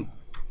的批评，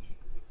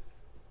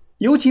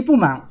尤其不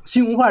满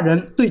新文化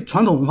人对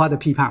传统文化的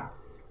批判。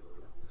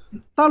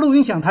大陆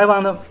影响台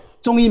湾呢，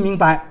终于明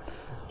白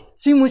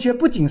新文学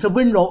不仅是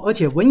温柔而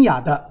且文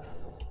雅的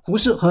胡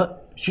适和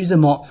徐志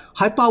摩，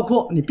还包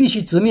括你必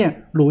须直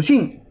面鲁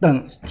迅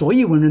等左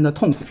翼文人的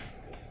痛苦。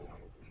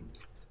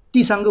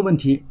第三个问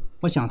题，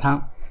我想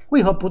谈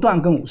为何不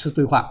断跟武士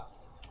对话。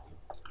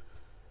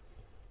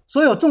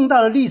所有重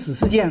大的历史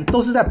事件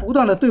都是在不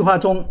断的对话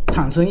中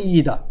产生意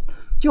义的，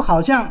就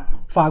好像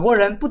法国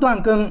人不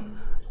断跟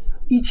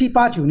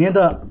1789年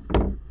的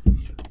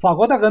法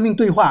国大革命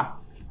对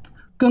话，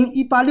跟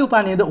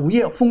1868年的五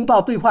月风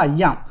暴对话一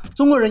样，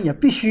中国人也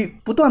必须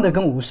不断的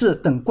跟武士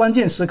等关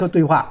键时刻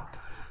对话。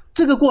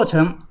这个过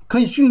程可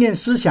以训练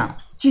思想，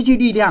积聚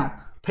力量，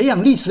培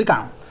养历史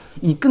感，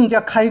以更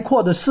加开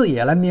阔的视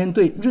野来面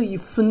对日益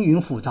纷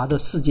纭复杂的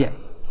世界。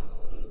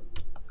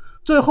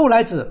作为后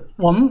来者，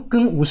我们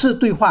跟武士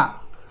对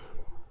话，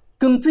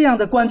跟这样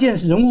的关键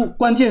人物、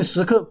关键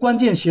时刻、关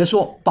键学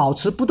说保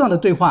持不断的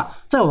对话，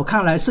在我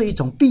看来是一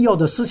种必要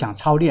的思想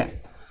操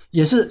练，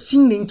也是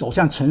心灵走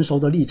向成熟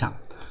的立场。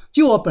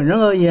就我本人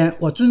而言，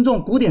我尊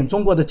重古典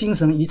中国的精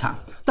神遗产，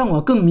但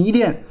我更迷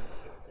恋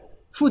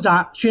复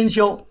杂喧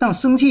嚣但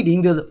生气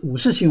凌厉的武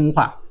士新文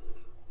化。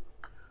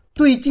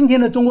对于今天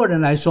的中国人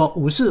来说，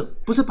武士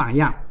不是榜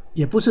样，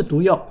也不是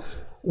毒药，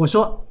我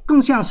说更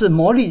像是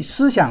磨砺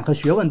思想和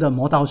学问的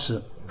磨刀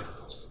石。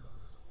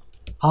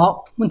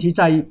好，问题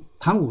在于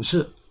谈武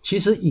士其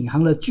实隐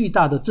含了巨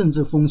大的政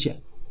治风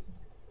险。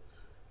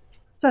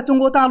在中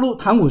国大陆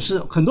谈武士，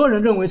很多人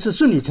认为是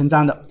顺理成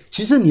章的，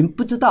其实您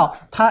不知道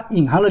它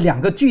隐含了两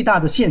个巨大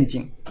的陷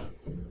阱。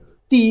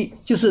第一，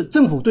就是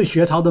政府对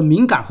学潮的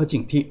敏感和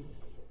警惕，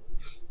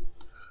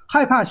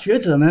害怕学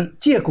者们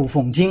借古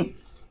讽今，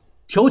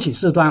挑起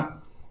事端，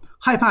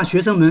害怕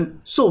学生们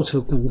受此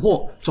蛊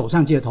惑走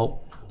上街头，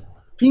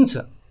因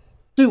此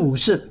对武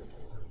士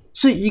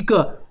是一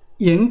个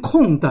严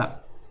控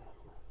的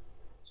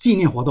纪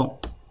念活动，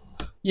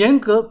严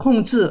格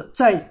控制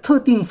在特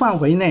定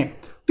范围内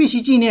必须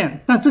纪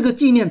念，但这个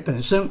纪念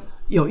本身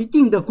有一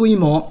定的规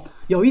模，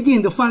有一定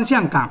的方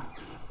向感，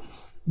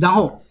然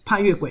后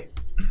判越轨。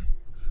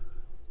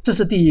这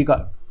是第一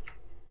个。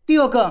第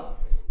二个，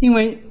因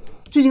为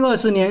最近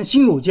20年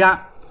新儒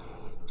家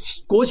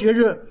国学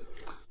日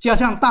加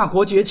上大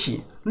国崛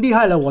起，厉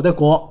害了我的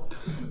国，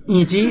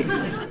以及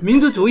民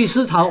族主义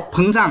思潮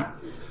膨胀，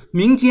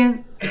民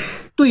间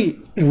对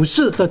武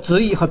士的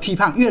质疑和批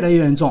判越来越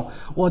严重。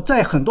我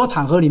在很多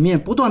场合里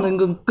面不断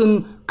的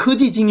跟科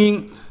技精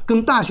英、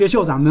跟大学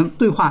校长们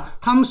对话，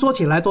他们说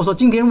起来都说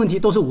今天问题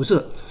都是武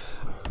士，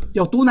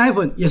有毒奶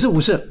粉也是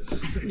武士，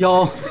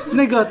有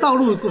那个道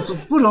路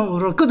不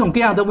能各种各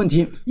样的问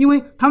题，因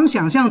为他们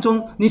想象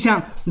中，你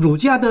想儒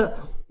家的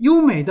优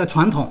美的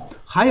传统，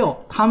还有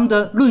他们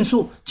的论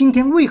述，今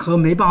天为何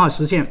没办法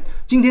实现？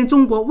今天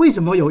中国为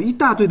什么有一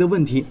大堆的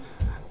问题？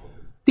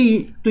第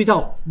一，对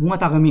照文化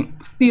大革命；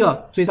第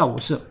二，追悼武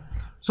士。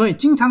所以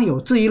经常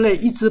有这一类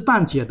一知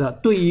半解的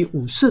对于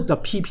武士的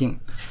批评。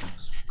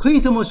可以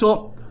这么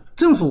说，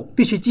政府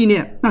必须纪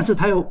念，但是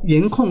它有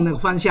严控那个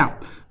方向，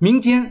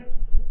民间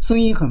声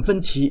音很分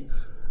歧，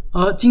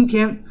而今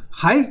天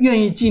还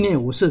愿意纪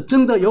念武士，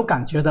真的有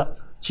感觉的，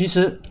其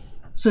实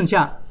剩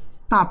下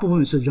大部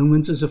分是人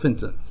文知识分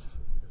子。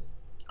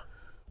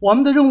我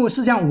们的任务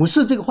是将武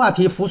士这个话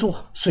题浮出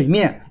水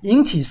面，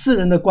引起世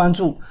人的关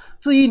注。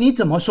至于你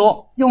怎么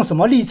说，用什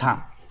么立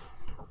场，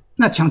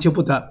那强求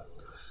不得。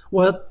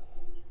我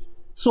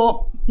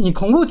说，以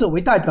孔儒者为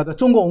代表的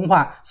中国文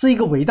化是一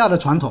个伟大的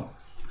传统，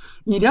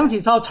以梁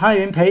启超、常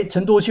元培、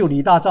陈独秀、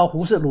李大钊、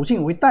胡适、鲁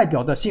迅为代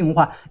表的新文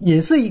化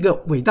也是一个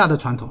伟大的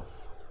传统。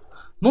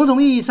某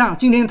种意义上，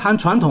今天谈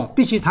传统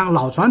必须谈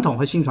老传统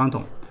和新传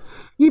统。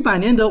100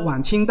年的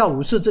晚清到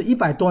武士这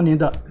100多年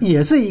的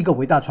也是一个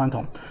伟大传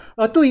统，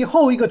而对于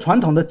后一个传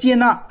统的接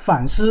纳、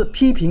反思、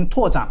批评、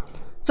拓展，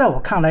在我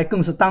看来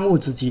更是当务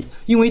之急，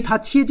因为它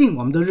贴近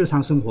我们的日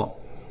常生活，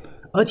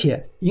而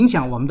且影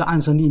响我们的安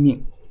身立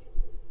命。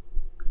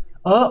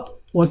而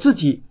我自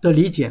己的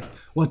理解，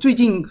我最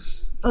近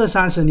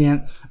20-30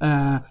年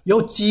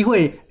有机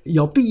会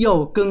有必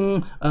要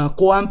跟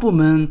国安部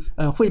门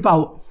汇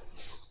报，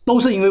都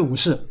是因为武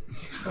士。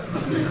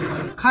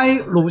开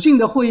鲁迅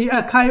的会议，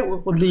开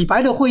李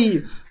白的会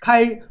议，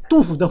开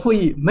杜甫的会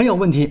议没有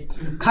问题，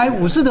开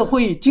武士的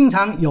会议，经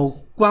常有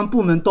关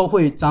部门都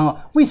会找我，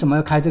为什么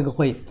要开这个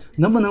会议？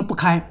能不能不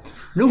开？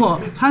如果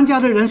参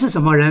加的人是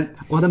什么人，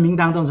我的名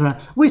单都出来，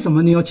为什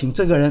么你有请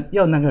这个人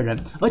要那个人？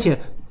而且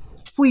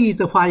会议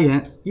的发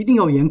言一定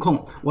要严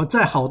控。我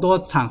在好多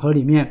场合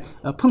里面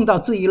碰到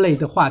这一类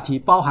的话题，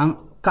包含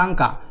尴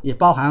尬，也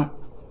包含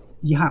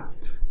遗憾。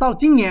到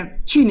去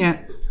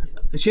年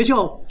学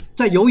校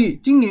在犹豫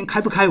今年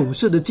开不开武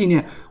士的纪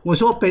念，我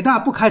说北大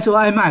不开是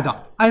挨骂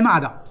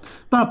的，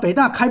不北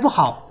大开不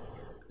好，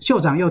校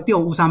长要掉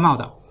乌纱帽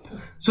的，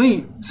所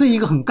以是一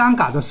个很尴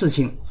尬的事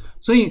情。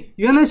所以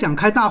原来想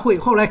开大会，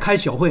后来开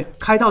小会，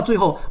开到最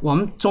后我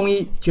们终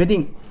于决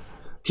定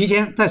提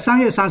前在3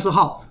月30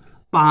号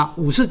把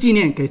武士纪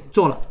念给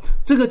做了。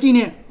这个纪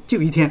念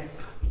就一天，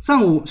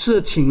上午是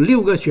请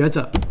6个学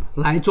者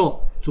来做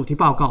主题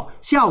报告，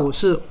下午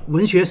是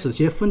文学史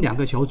学分2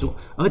个小组，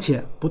而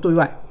且不对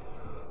外。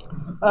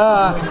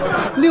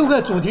6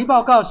个主题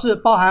报告是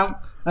包含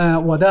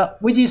我的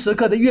危机时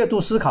刻的阅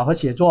读思考和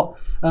写作，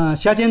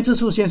霞间之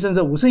树先生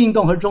的五四运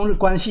动和中日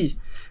关系，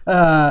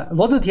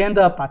罗志田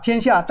的把天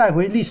下带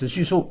回历史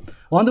叙述，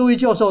王德威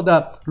教授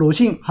的鲁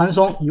迅、韩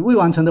松已未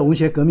完成的文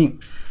学革命，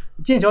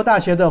剑桥大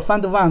学的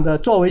范德旺的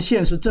作为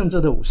现实政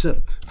治的武士，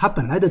他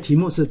本来的题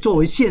目是作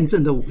为宪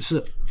政的武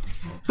士，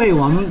被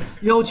我们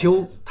要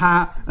求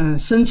他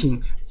申请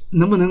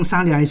能不能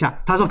商量一下，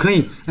他说可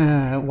以，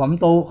我们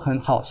都很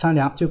好商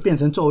量，就变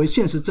成作为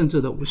现实政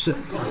治的武士。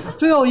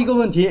最后一个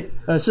问题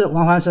是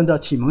王环生的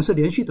启蒙是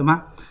连续的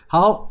吗？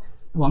好，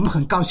我们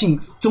很高兴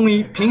终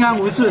于平安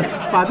无事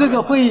把这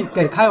个会议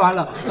给开完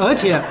了，而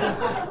且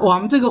我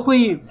们这个会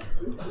议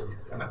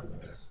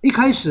一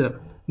开始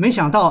没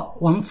想到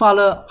我们发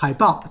了海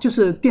报，就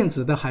是电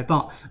子的海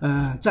报，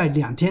在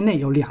2天内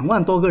有2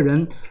万多个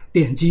人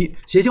点击，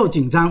学校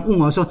紧张问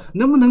我说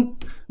能不能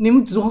你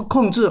们如何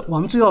控制，我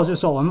们最后就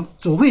说我们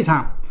主会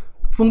场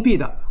封闭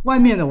的，外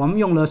面的我们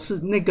用了是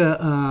那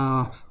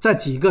个在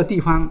几个地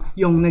方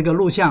用那个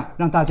录像，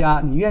让大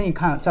家你愿意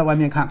看在外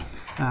面看，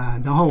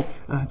然后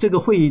这个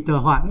会议的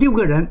话6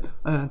个人，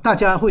大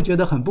家会觉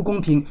得很不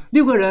公平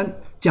，6个人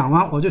讲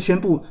完我就宣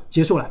布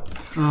结束了，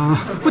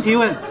不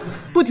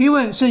提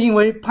问是因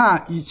为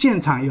怕现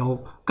场有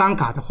尴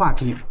尬的话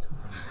题。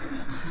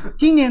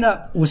今年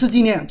的五四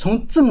纪念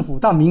从政府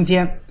到民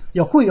间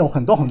会有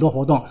很多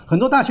活动，很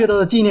多大学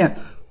的纪念。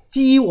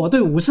基于我对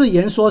五四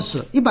研说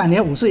史100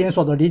年五四研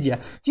所的理解，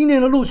今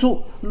年的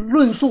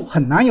论述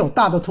很难有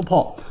大的突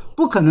破，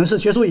不可能是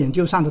学术研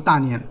究上的大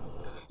年，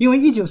因为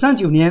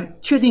1939年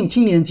确定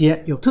青年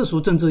节有特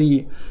殊政治意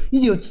义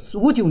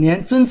，1959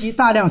年征集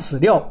大量史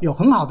料有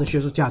很好的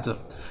学术价值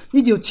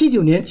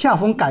，1979年恰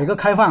逢改革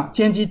开放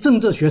兼具政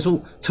治学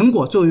术成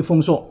果最为丰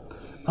硕，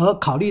而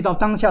考虑到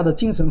当下的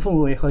精神氛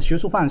围和学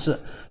术范式，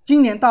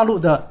今年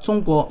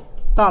中国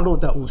大陆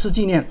的五四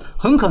纪念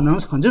很可能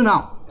很热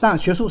闹，但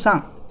学术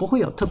上不会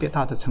有特别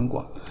大的成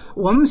果。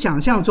我们想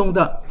象中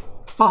的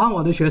包含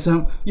我的学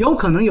生有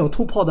可能有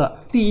突破的，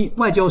第一，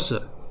外交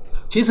史，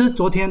其实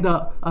昨天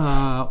的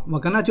我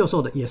跟他教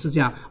授的也是这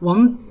样，我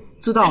们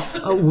知道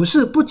五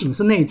四不仅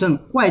是内政，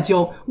外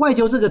交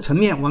这个层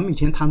面我们以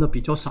前谈的比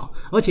较少，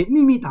而且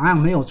秘密档案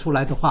没有出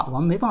来的话我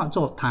们没办法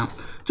做谈。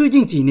最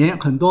近几年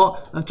很多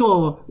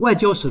做外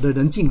交史的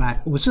人进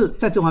来，五四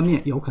在这方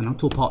面有可能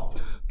突破。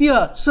第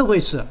二，社会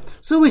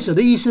史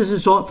的意思是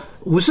说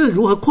五四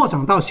如何扩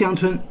展到乡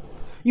村，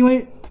因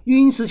为余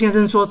英时先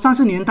生说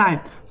30年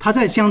代他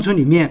在乡村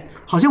里面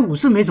好像五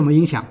四没什么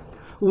影响，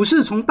五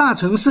四从大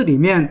城市里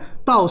面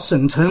到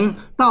省城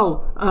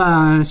到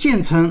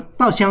县城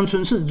到乡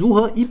村是如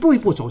何一步一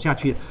步走下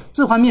去的，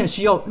这方面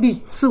需要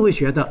社会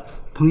学的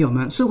朋友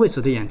们社会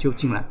史的研究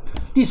进来。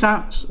第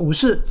三，五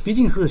四毕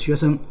竟是学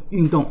生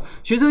运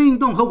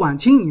动和晚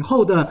清以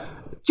后的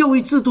教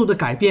育制度的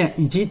改变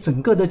以及整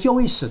个的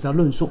教育史的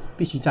论述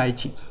必须在一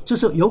起，这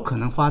是有可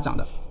能发展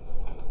的。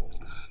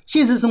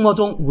现实生活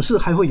中五四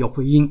还会有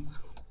回音，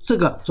这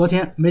个昨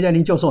天梅嘉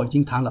林教授已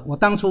经谈了，我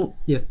当初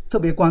也特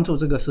别关注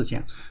这个事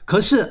情，可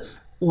是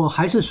我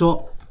还是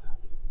说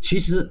其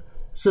实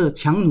是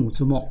强弩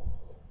之末，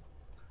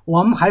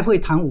我们还会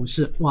谈五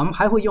四，我们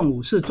还会用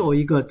五四作为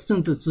一个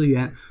政治资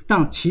源，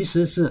但其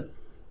实是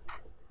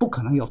不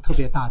可能有特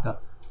别大的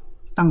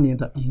当年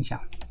的影响。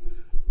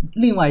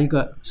另外一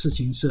个事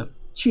情是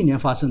去年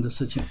发生的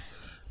事情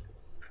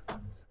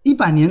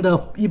，100年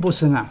的易卜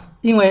生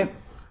因为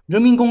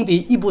人民公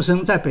敌易卜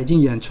生在北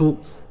京演出，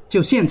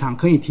就现场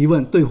可以提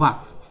问对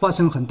话，发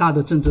生很大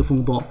的政治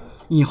风波。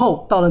以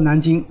后到了南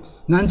京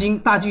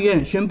大剧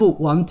院宣布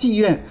我们剧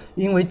院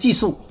因为技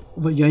术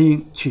原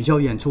因取消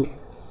演出，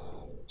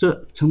这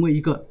成为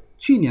一个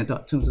去年的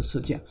政治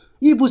事件。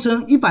易卜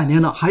生100年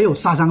了还有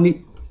杀伤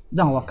力，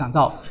让我感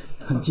到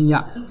很惊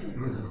讶。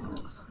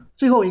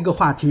最后一个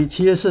话题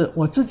其实是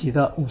我自己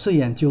的五四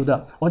研究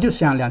的，我就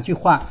想2句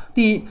话。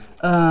第一，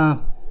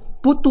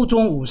不注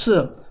重五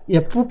四，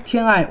也不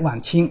偏爱晚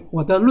清，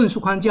我的论述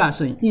框架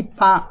是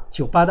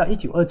1898到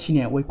1927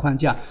年为框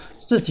架，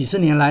这30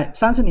年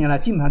来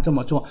基本上这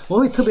么做。我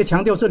会特别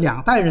强调这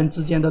2代人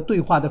之间的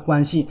对话的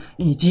关系，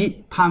以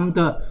及他们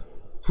的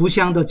互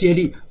相的接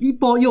力，一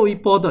波又一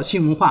波的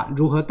新文化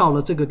如何到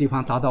了这个地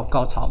方达到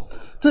高潮。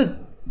这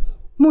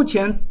目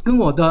前跟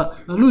我的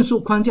论述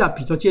框架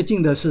比较接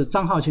近的是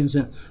张浩先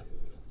生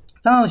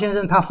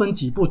他分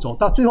几步走，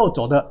到最后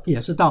走的也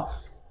是到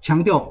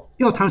强调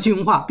要谈新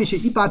文化必须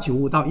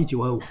1895到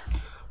1925，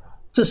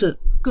这是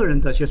个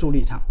人的学术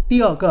立场。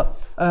第二个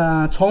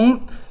从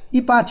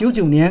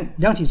1899年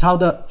梁启超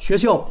的学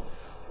校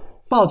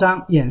报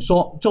章演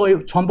说作为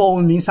传播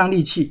文明三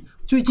利器，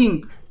最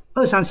近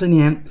20-30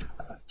年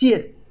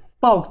借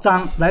报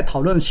章来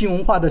讨论新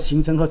文化的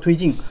形成和推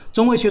进，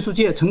中外学术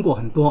界成果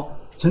很多，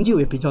成就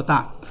也比较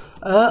大。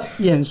而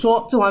演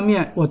说这方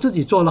面我自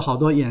己做了好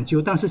多研究，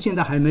但是现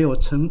在还没有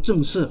成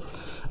正式。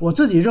我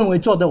自己认为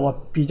做的我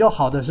比较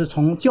好的是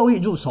从教育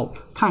入手，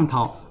探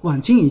讨晚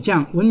清以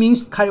降文明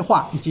开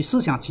化以及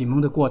思想启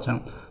蒙的过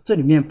程，这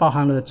里面包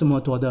含了这么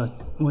多的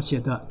我写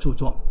的著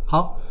作。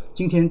好，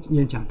今天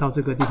演讲到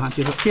这个地方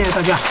结束，谢谢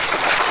大家。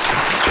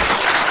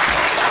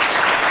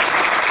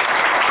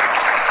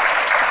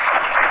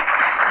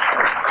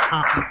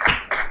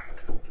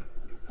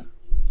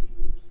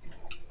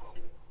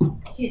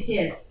谢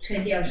谢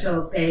陈教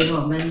授给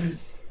我们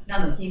那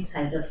么精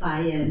彩的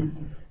发言，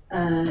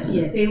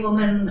也给我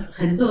们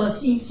很多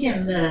新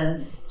鲜的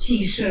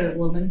启示，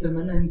我们怎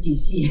么能继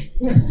续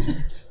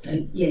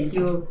研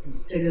究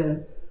这个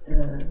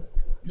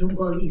中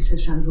国历史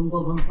上、中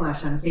国文化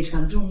上非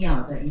常重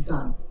要的一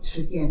段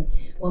时间。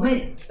我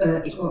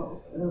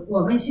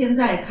们现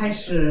在开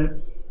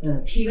始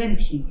提问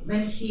题，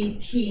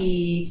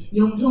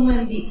用中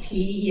文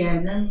提也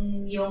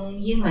能用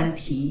英文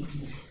提。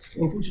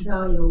我不知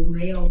道有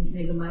没有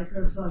那个麦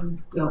克风，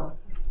有，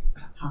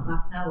好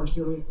吧，那我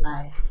就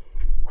来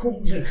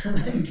控制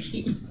问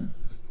题。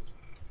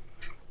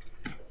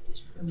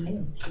没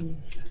有听。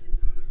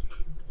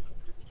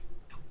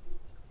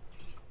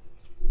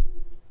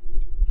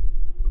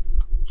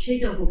谁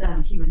都不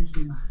敢提问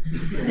题嘛。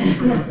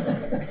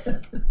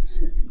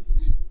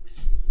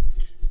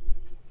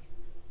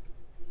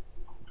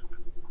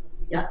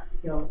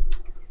有。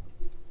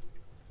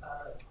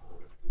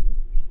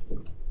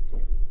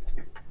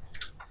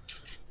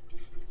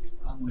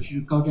我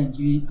是高占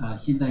军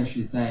现在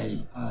是在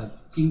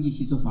经济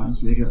系做访问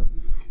学者。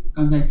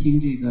刚才听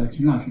这个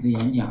陈老师的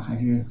演讲，还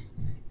是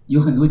有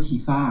很多启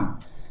发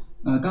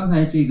啊。刚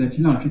才这个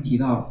陈老师提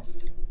到，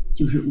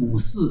就是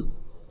5·4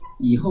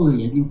以后的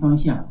研究方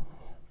向，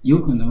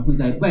有可能会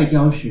在外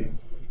交史、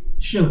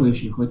社会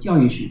史和教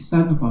育史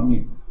3个方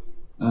面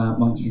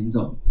往前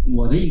走。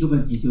我的一个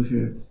问题就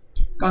是，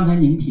刚才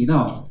您提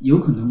到有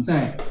可能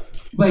在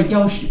外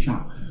交史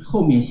上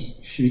后面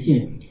实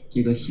现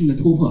这个新的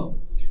突破。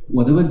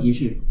我的问题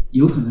是，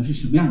有可能是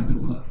什么样的突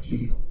破？谢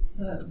谢。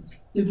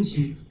对不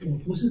起，我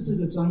不是这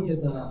个专业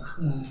的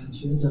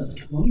学者，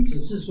我们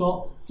只是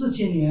说这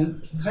些年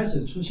开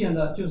始出现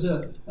了，就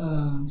是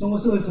中国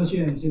社会科学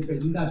院以及北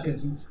京大学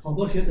好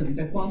多学者们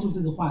在关注这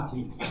个话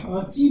题，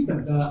而基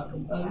本的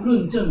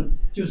论证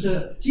就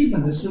是基本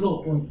的思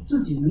路，我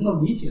自己能够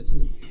理解是，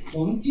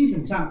我们基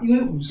本上因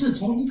为5·4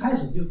从一开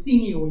始就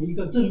定义为一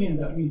个正面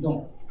的运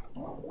动，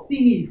定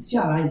义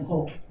下来以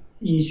后，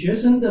以学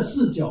生的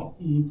视角，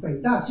以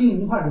北大新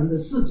文化人的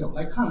视角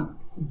来看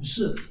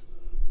5·4。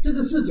这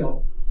个视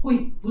角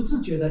会不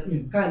自觉地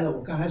掩盖了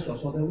我刚才所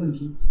说的问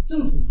题，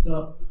政府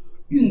的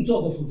运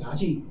作的复杂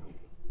性。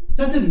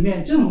在这里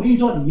面，政府运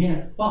作里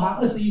面包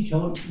含21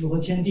条如何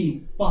签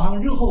订，包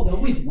含日后的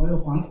为什么要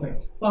还款，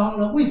包含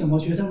了为什么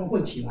学生们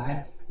会起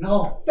来，然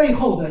后背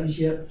后的一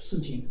些事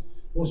情。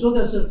我说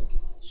的是，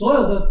所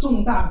有的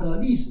重大的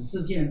历史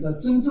事件的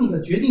真正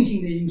的决定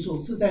性的因素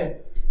是在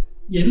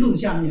言论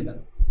下面的。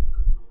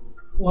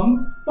我们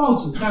报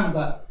纸上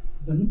的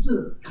文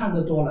字看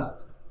得多了，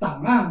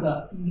档案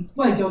的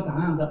外交档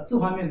案的这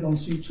方面的东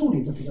西处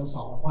理的比较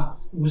少的话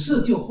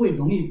，5·4就会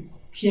容易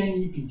偏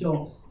移比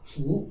较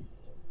浮，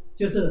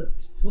就是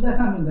浮在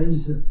上面的意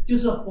思，就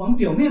是我们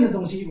表面的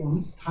东西我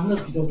们谈的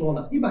比较多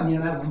了，100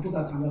年来我们不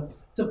断谈的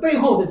这背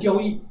后的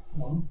交易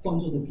我们关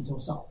注的比较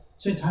少，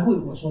所以才会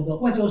我说的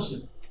外交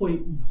史会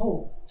以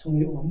后成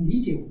为我们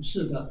理解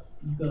5·4的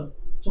一个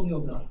重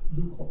要的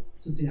入口，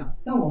是这样。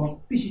但我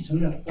必须承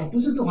认，我不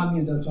是这方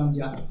面的专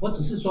家，我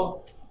只是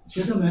说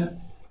学生们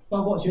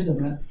包括学者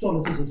们做了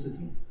这些事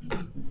情。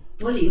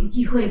我利用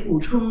机会补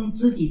充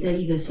自己的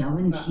一个小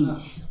问题，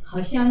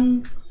好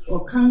像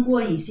我看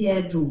过一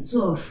些著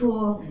作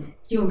说，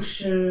就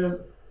是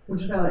不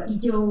知道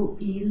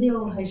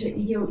1916还是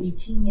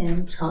1917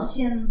年朝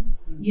鲜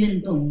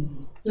运动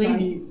对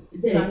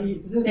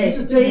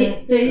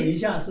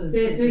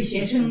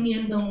学生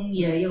运动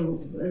也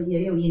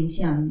有影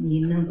响，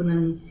你能不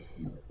能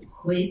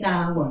回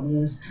答我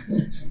的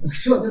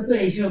说的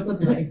对说不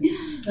对？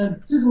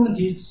这个问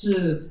题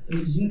是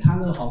已经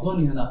谈了好多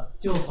年了，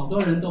就好多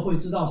人都会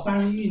知道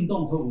3·1运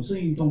动和5·4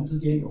运动之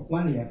间有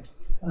关联。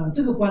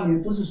这个关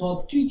联不是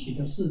说具体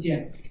的事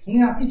件，同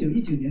样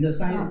1919年的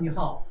3月1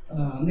号，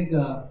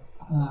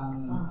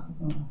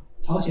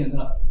朝鲜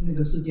的那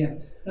个事件，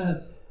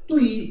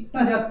对于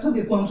大家特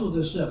别关注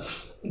的是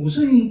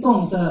5·4运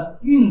动的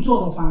运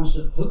作的方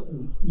式和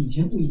以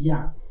前不一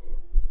样。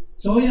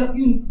所谓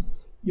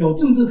有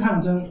政治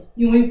抗争，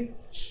因为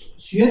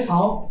学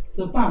朝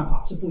的办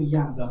法是不一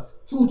样的，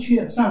复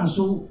阙上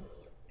书，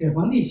给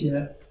皇帝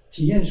写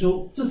体验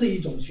书，这是一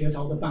种学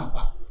朝的办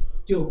法，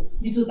就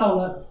一直到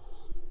了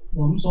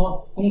我们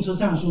说公车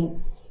上书。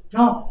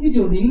然后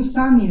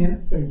1903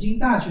年北京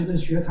大学的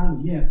学堂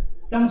里面，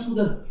当初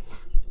的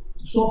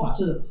说法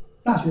是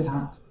大学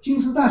堂，京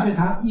师大学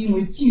堂因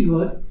为拒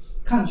俄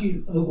抗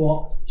拒俄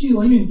国，拒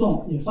俄运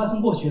动也发生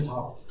过学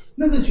潮，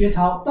那个学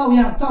潮照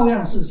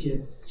样是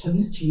写陈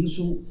情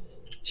书、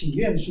请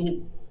愿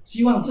书，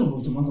希望政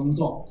府怎么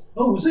做。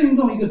而5·4运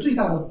动一个最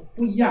大的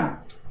不一样，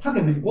他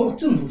给美国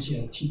政府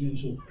写请愿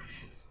书，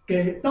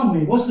到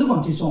美国使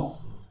馆去送，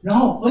然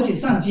后而且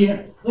上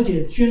街，而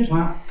且宣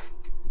传。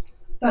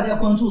大家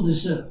关注的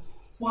是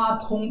发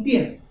通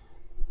电，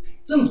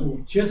政府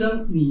学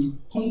生你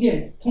通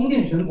电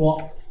全国，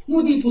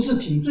目的不是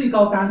请最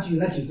高当局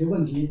来解决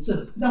问题，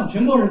是让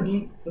全国人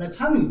民来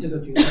参与这个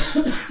决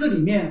策。这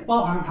里面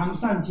包含他们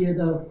上街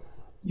的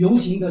游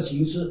行的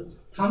形式，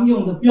他们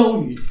用的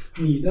标语、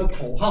你的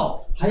口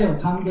号，还有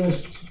他们的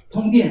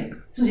通电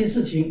这些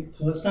事情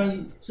和商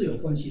议是有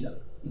关系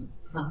的。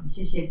好，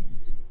谢谢。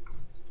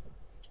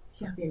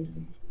下边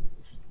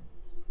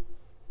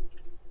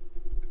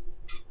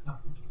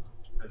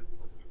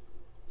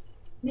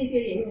那边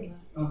也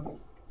有吗？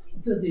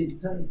这里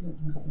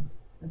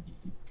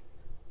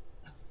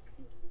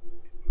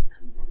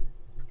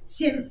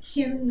先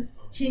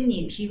请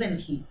你提问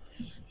题。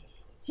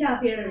下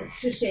边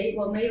是谁？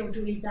我没有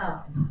注意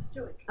到。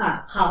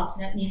好，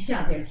那你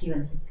下边提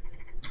问题。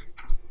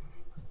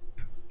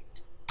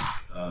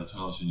陈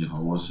老师你好，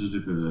我是这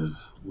个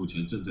目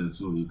前正在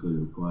做一个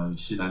有关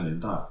西南联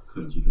大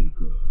课题的一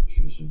个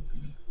学生。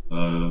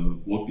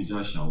我比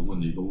较想问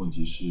的一个问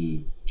题是，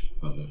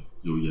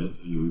有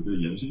一个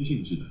延伸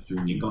性质的，就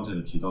是您刚才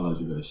也提到了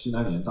这个西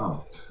南联大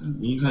嘛，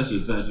您一开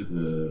始在这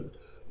个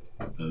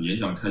演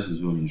讲开始的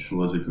时候，你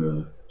说这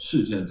个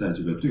事件在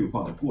这个对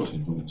话的过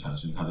程中产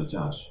生它的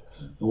价值。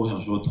那我想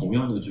说，同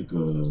样的这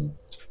个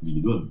理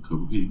论可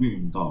不可以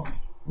运用到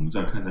我们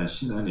在看待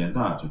西南联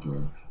大这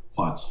个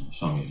话题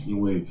上面？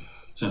因为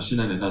像西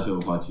南联大这个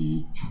话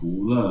题，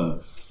除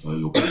了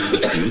有更多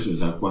的学者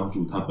在关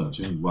注它本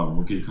身以外，我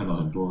们可以看到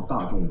很多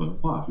大众文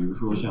化，比如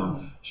说像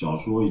小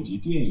说以及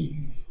电影，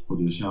或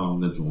者像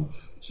那种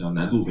像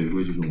南渡北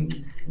归这种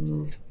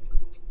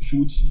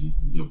书籍，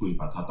也会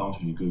把它当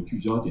成一个聚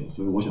焦点。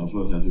所以我想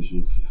说一下，就是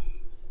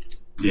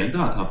联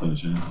大它本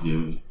身，也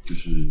就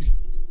是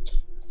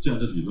这样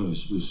的理论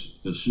是不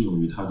是适用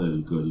于它的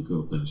一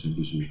个本身，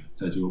就是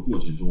在这个过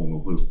程中我们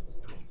会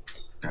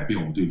改变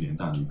我们对联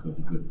大的一个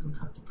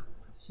看法。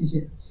谢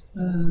谢。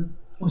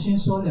我先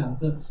说两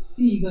个。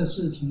第一个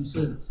事情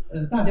是，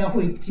大家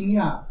会惊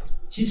讶，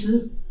其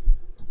实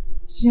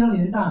西南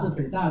联大是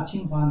北大、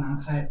清华、南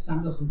开三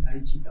个合在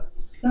一起的。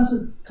但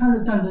是抗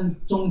日战争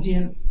中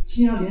间，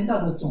西南联大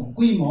的总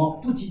规模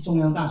不及中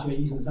央大学、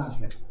医学大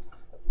学。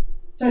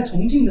在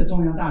重庆的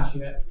中央大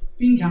学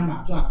兵强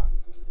马壮，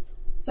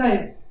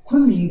在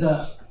昆明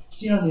的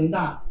西南联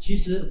大其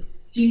实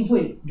经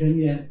费人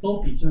员都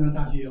比中央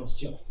大学要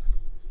小。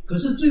可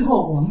是最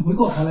后我们回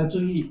过头来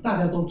追忆，大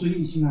家都追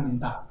忆西南联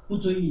大，不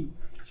追忆，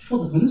或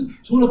者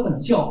除了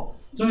本校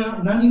中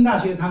央南京大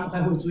学，他们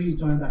还会追忆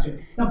中央大学。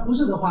但不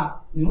是的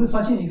话，你会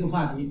发现一个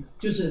话题，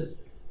就是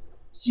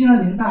西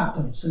南联大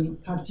本身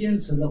它坚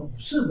持了武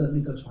士的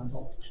那个传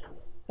统，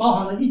包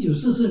含了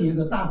1944年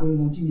的大规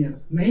模纪念，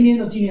每一年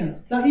都纪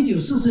念，到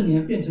1944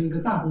年变成一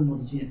个大规模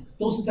的纪念，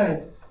都是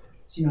在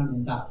西南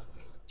联大。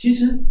其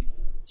实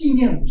纪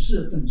念武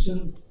士本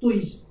身对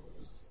于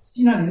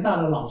西南联大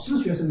的老师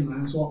学生们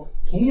来说，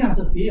同样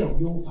是别有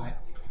忧怀。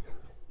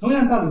同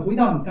样道理，回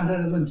到你刚才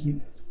的问题，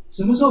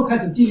什么时候开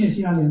始纪念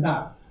西南联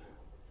大？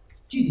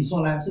具体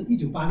说来是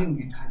1986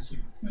年开始。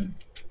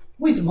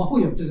为什么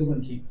会有这个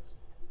问题？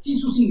技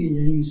术性的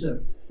原因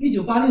是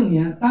1986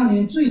年，当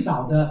年最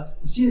早的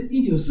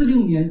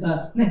1946年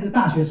的那个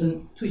大学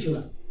生退休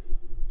了。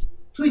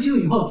退休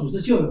以后组织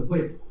校友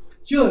会，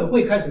校友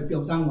会开始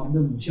表彰我们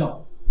的母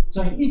校，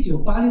所以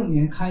1986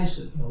年开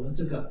始有了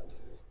这个。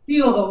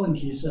第二个问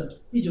题是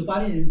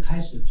1980年开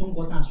始，中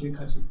国大学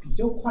开始比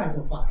较快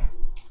的发展。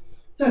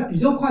在比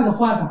较快的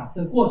发展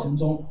的过程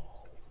中，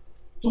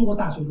中国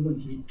大学的问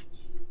题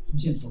浮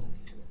现出来，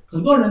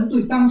很多人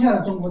对当下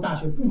的中国大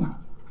学不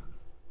满。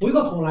回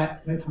过头来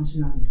谈西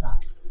南联大，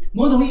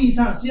某种意义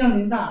上，西南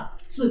联大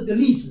是个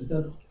历史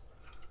的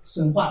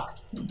神话，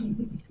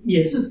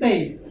也是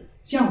被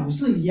像武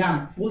士一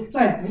样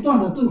在不断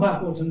的对话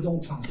过程中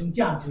产生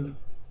价值，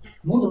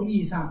某种意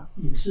义上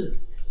也是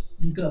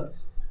一个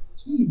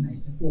溢美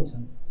的过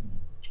程。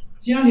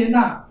西南联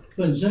大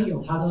本身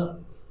有它的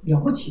了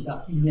不起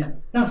的一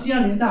面，但西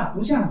南联大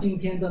不像今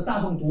天的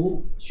大众读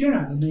物渲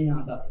染的那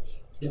样的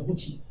了不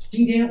起。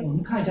今天我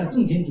们看一下《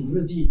正田町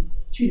日记》，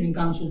去年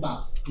刚出版，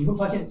你会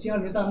发现西南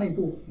联大内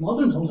部矛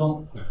盾重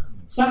重，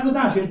三个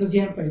大学之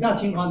间，北大、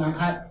清华、南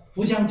开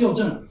互相纠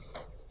正，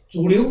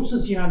主流是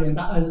西南联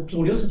大，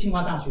主流是清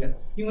华大学，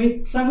因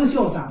为三个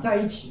校长在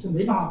一起是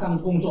没办法干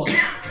工作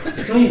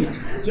的，所以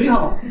最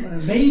好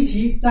梅贻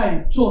琦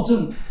在坐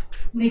镇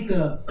那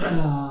个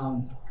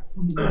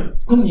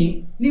昆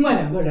明，另外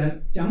两个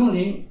人蒋梦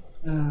麟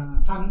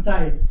他们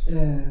在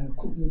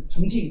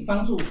重庆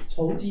帮助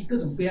筹集各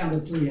种各样的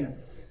资源，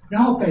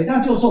然后北大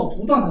教授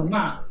不断的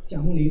骂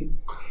蒋梦麟，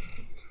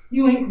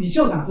因为你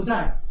校长不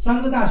在，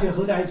三个大学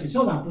合在一起，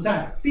校长不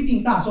在必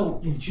定大受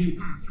委屈，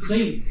所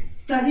以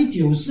在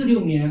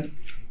1946年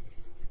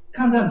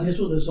抗战结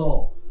束的时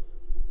候，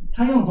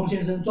汤用彤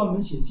先生专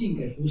门写信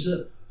给胡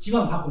适，希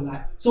望他回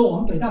来，说我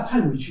们北大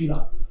太委屈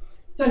了，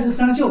在这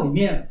三校里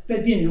面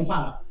被边缘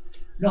化了。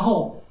然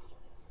后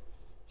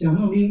蒋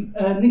梦麟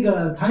那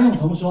个谭咏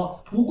麟说，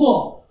不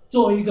过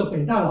作为一个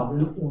北大老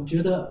人，我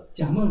觉得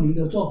蒋梦麟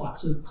的做法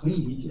是可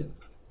以理解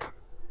的，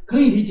可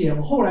以理解。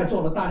我后来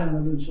做了大量的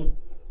论述，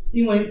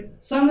因为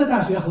三个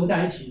大学合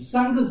在一起，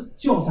三个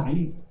校长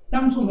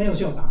当初没有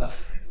校长的，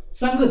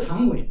三个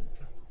常委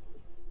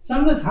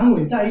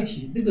在一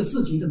起，那个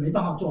事情是没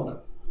办法做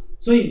的，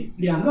所以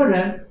两个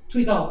人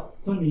退到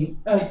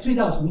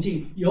重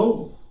庆，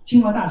由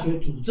清华大学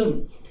主政。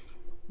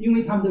因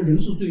为他们的人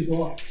数最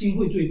多，经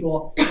费最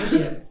多，而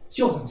且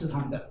秀场是他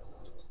们的。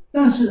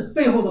但是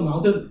背后的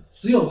矛盾，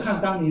只有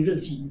看当年日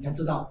记，你才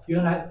知道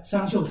原来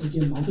商秀之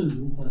间矛盾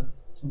如何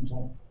重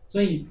重。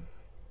所以，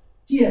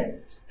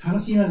借谈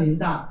西南联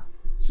大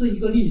是一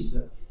个历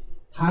史，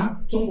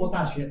谈中国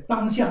大学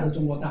当下的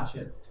中国大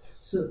学，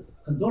是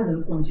很多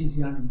人关心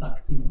西南联大的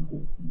缘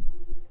故。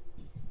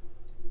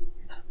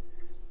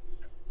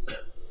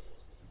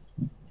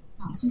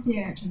好，谢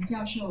谢陈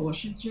教授，我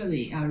是这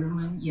里人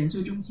文研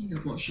究中心的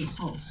博士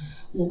后。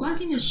我关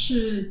心的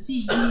是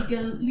记忆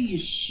跟历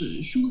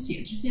史书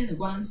写之间的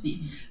关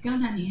系。刚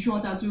才您说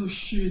到，就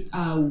是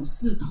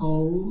5·4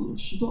头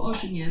10多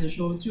20年的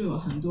时候，就有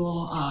很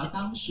多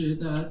当时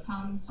的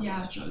参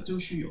加者就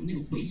是有那个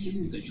回忆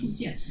录的出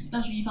现，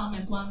但是一方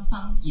面官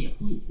方也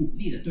不鼓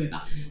励的，对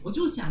吧？我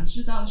就想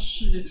知道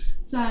是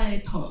在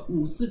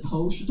5·4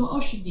头10多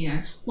20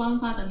年，官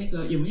方的那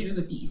个有没有一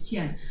个底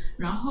线？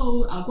然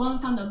后官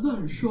方的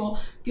论说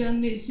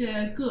跟那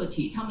些个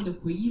体他们的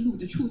回忆录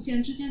的出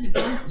现之间的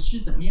关系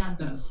是怎么样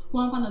的？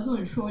官方的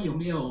论说有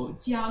没有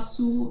加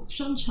速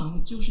生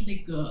成就是那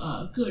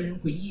个个人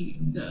回忆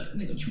的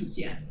那个出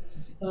现？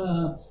谢谢。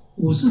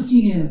50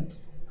纪念，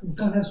我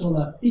刚才说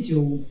了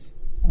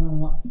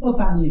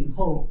，1928年以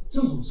后，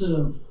政府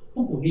是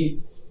不鼓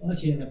励，而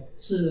且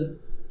是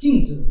禁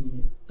止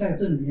你在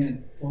这里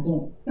面活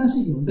动，但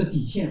是有一个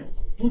底线，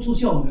不出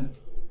校门。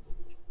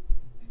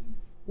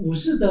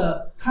50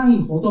的抗议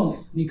活动，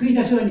你可以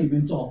在校园里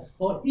面走。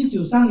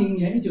1930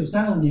年、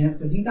1932年，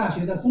北京大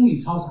学的风雨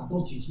操场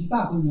都举行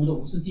大规模的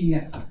50纪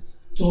念。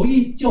左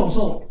翼教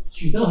授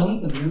许德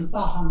衡等人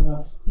大喊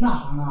的呐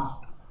喊啊，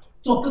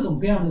做各种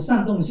各样的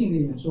煽动性的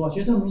演说，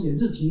学生们也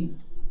热情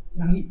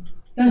洋溢。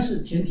但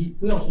是前提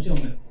不要出校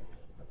门，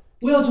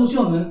不要出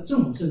校门，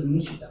政府是允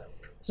许的。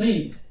所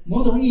以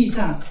某种意义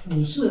上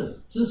，50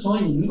之所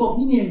以能够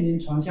一年一年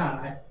传下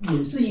来，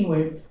也是因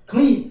为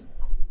可以。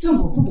政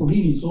府不鼓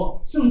励你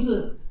说，甚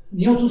至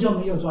你要出校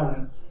门要抓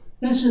人，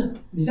但是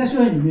你在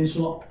校园里面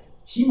说，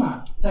起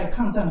码在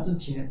抗战之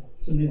前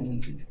是没有问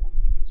题的。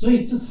所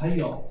以这才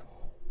有，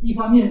一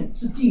方面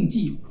是禁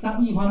忌，但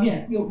一方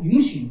面又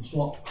允许你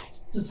说，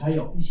这才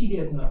有一系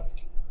列的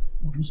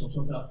我们所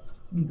说的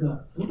那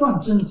个不断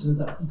增值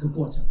的一个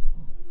过程。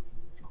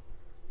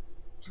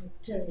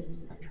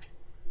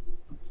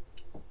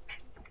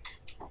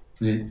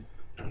对。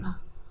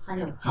还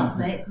有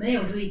没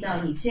有注意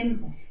到？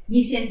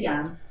你先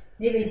讲，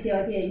那位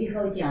小姐以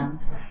后讲，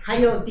还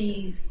有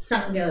第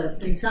三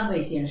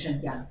位先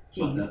生讲。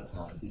好的，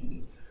谢谢。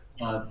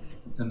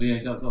陈培元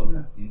教授，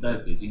您在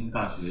北京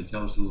大学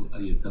教书，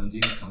也曾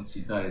经长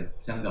期在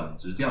香港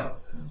执教。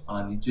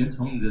您觉得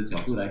从你的角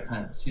度来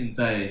看，现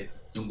在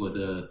中国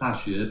的大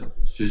学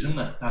学生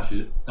们、大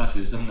学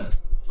生们，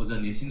或者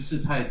年轻世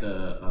代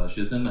的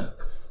学生们，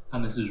他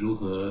们是如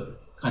何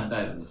看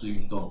待5·4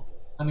运动？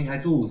他们还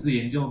做5·4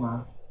研究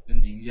吗？跟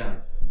您一样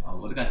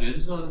我的感觉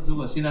是说，如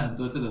果现在很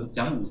多这个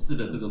讲5·4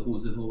的这个故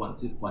事和晚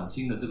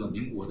清的这个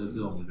民国的这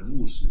种人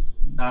物史，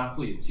大家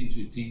会有兴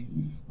趣听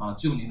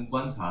就您的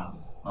观察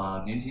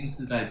年轻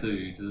世代对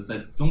于就是在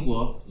中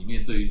国里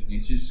面对于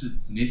年轻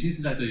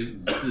世代对于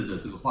5·4的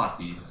这个话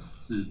题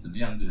是怎么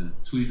样的，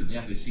出于怎么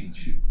样的兴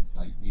趣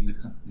您的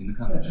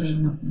看法是什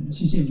么？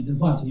谢谢你的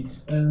话题。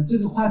这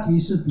个话题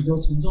是比较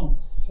沉重，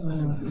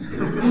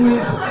因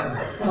为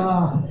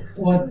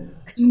我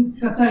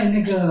在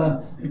那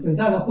个北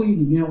大的会议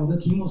里面，我的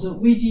题目是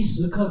危机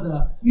时刻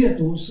的阅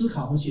读、思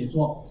考和写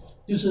作。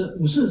就是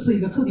5·4是一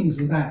个特定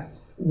时代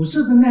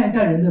，5·4的那一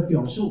代人的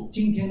表述，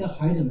今天的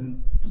孩子们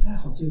不太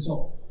好接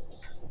受。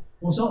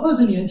我说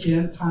20年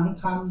前他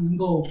们能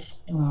够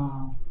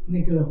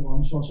那个我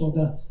们所说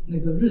的那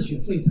个热血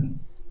沸腾，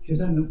学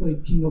生们会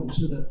听个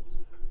5·4的。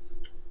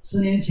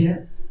10年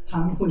前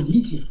他们会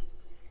理解，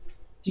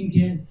今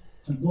天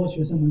很多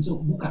学生们是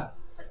无感。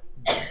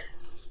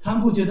他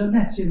们会觉得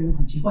那些人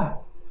很奇怪，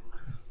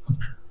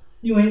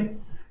因为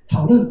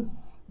讨论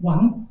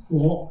亡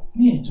国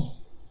灭种，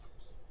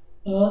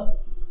而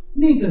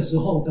那个时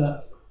候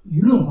的舆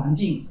论环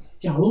境，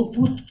假如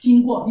不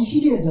经过一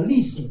系列的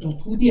历史的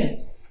铺垫，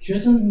学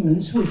生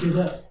们会觉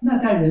得那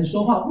代人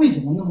说话为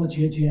什么那么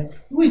决绝，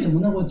为什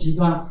么那么极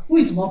端，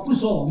为什么不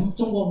说我们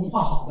中国文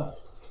化好的？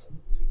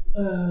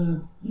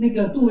那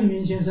个杜维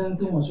明先生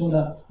跟我说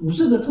的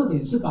，5·4的特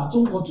点是把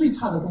中国最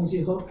差的东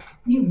西和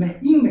英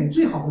美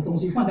最好的东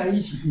西放在一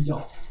起比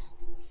较。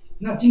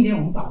那今天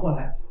我们倒过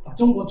来，把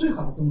中国最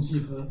好的东西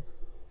和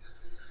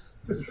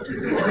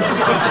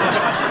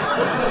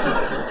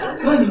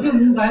所以你就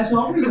明白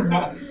说，为什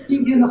么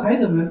今天的孩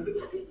子们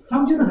他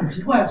们觉得很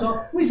奇怪，说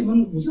为什么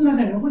5·4那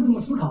代人会这么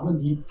思考问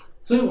题？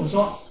所以我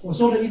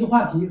说了一个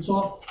话题，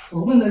说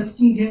我问了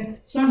今天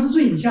30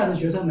岁以下的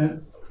学生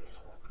们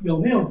有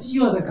没有饥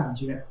饿的感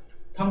觉？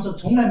他们说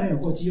从来没有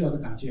过饥饿的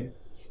感觉，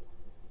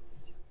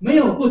没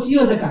有过饥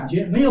饿的感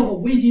觉，没有过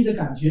危机的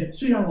感觉。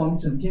虽然我们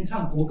整天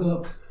唱国歌，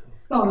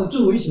到了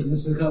最危险的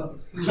时刻，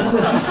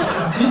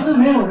其实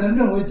没有人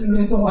认为今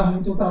天中华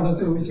民族到了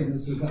最危险的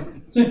时刻。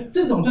所以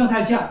这种状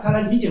态下，他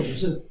来理解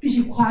5·4，必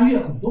须跨越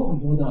很多很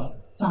多的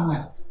障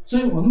碍。所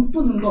以我们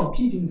不能够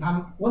批评他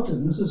们，我只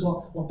能是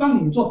说我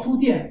帮你做铺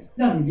垫，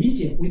让你理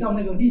解回到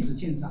那个历史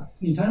现场，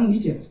你才能理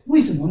解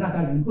为什么那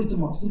代人会这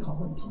么思考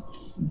问题。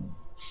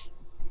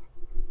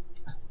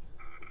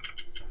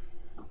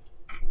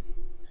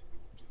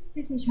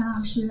谢谢陈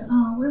老师。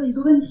我有一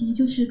个问题，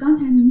就是刚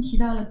才您提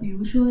到了，比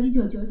如说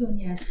1999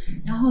年，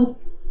然后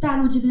大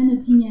陆这边的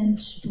纪念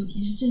主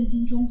题是振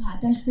兴中华，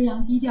但是非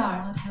常低调，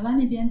然后台湾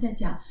那边在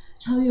讲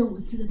超越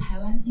5·4的台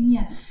湾经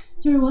验。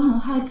就是我很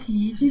好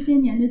奇，这些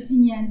年的纪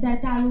念在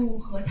大陆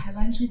和台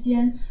湾之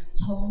间，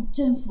从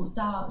政府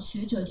到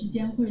学者之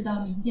间或者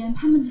到民间，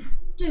他们的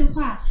对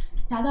话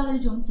达到了一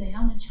种怎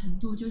样的程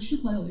度？就是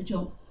否有一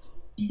种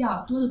比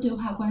较多的对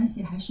话关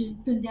系，还是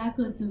更加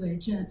各自为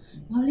政？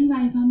然后另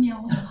外一方面，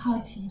我很好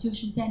奇，就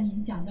是在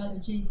您讲到的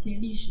这些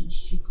历史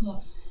时刻，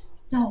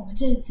像我们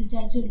这一次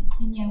在这里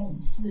纪念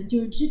5·4，就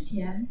是之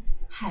前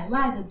海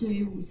外的对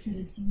于5·4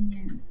的纪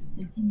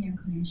念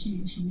可能是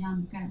一个什么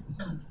样的概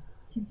况？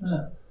谢谢。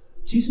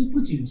其实不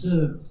仅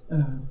是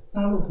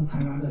大陆和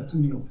台湾在纪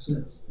念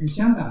5·4，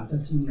香港在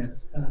纪念，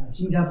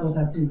新加坡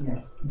在纪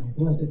念，美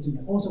国也在纪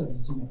念，欧洲也在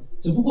纪念，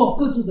只不过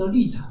各自的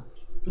立场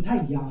不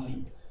太一样而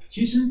已。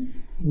其实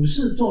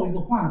5·4作为一个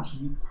话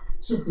题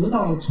是得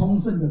到了充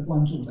分的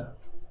关注的，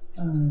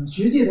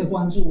学界的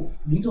关注，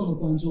民众的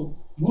关注，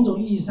某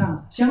种意义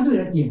上相对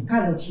地掩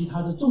盖了其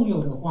他的重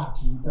要的话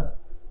题的，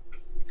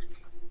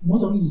某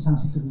种意义上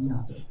是这个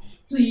样子。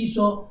至于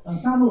说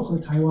大陆和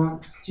台湾，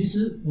其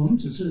实我们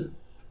只是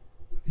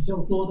比较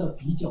多的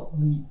比较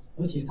而已，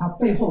而且它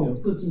背后有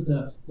各自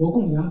的国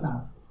共两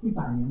党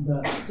100年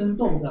的争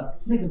斗的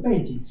那个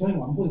背景，所以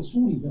我们会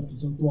梳理的比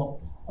较多。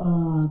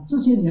这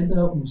些年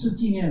的5·4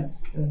纪念，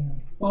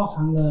包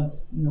含了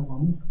我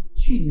们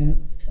去年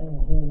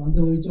我和王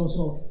德威教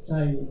授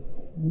在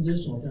文史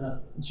所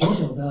的小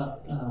的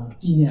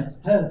纪念，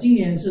还有今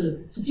年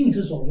是进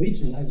士所为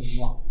主还是什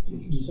么？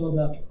你说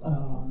的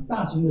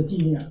大型的纪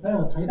念，还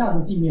有台大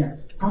的纪念，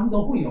他们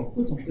都会有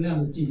各种各样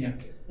的纪念。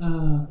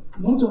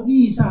某种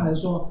意义上来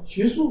说，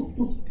学术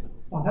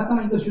把它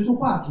当一个学术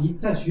话题，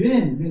在学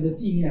院里面的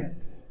纪念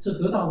是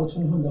得到了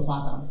充分的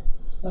发展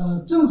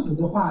的。政府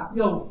的话，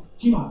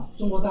起码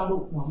中国大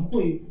陆我们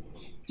会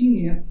今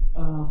年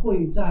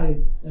会在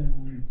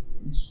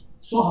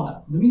说好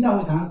了，人民大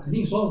会堂肯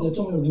定所有的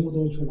重要人物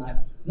都会出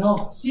来，然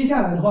后接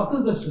下来的话，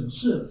各个省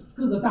市、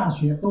各个大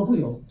学都会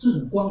有这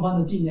种官方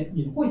的纪念，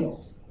也会有。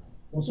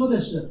我说的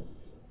是，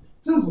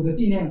政府的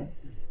纪念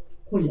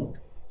会有，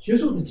学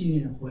术的纪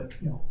念也会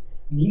有，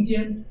民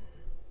间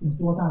有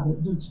多大的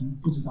热情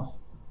不知道。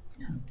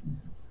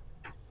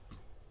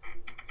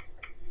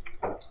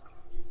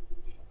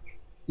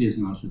谢谢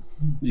陈老师。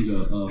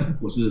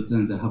我是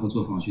站在哈佛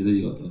做访学的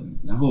一个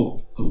然后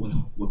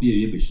我毕业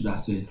于北师大，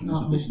所以可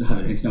能是北师大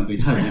的人向北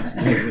大的人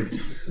提这个问题。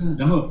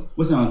然后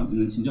我想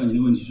请教您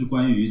的问题是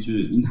关于，就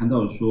是您谈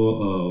到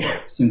说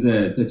现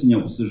在在纪念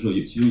5·4的时候，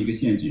有其中一个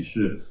陷阱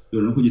是有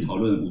人会去讨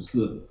论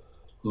5·4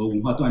和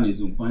文化断裂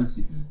这种关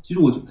系。其实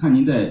我看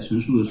您在陈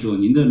述的时候，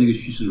您的那个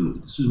叙事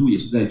似乎也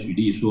是在举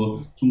例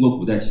说，中国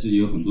古代其实也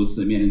有很多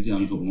次面临这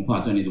样一种文化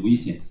断裂的危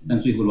险，但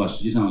最后的话，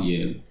实际上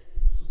也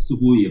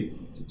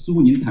似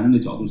乎您谈论的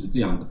角度是这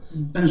样的，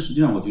但是实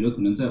际上我觉得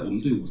可能在我们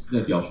对5·4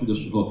在表述的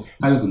时候，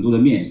它有很多的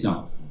面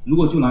向。如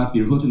果比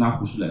如说就拿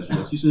胡适来说，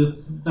其实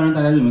当然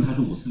大家认为他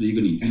是5·4的一个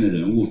领军的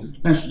人物，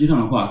但实际上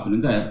的话，可能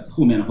在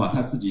后面的话，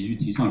他自己去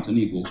提倡整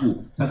理国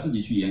故，他自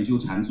己去研究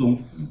禅宗，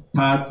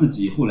他自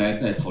己后来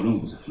在讨论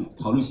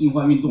新文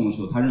化运动的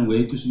时候，他认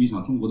为这是一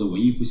场中国的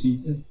文艺复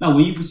兴。那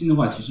文艺复兴的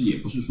话，其实也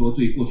不是说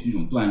对过去一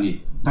种断裂，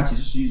它其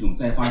实是一种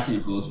再发现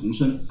和重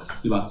生，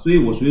对吧？所以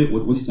我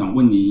就想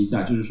问您一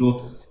下，就是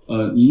说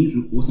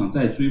我想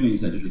再追问一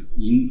下，就是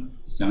您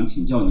想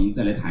请教您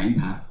再来谈一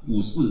谈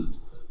5·4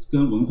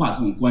跟文化这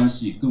种关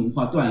系，跟文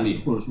化断裂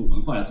或者说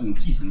文化的这种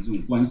继承这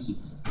种关系，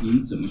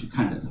您怎么去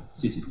看待它？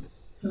谢谢。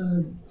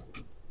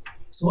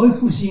所谓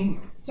复兴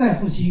再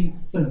复兴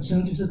本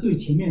身就是对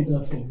前面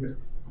的否认，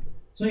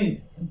所以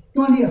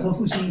断裂和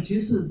复兴其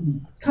实是你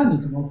看你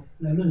怎么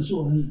来论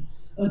述而已。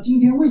今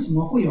天为什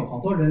么会有好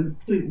多人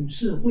对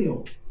5·4会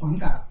有反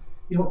感？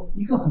有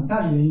一个很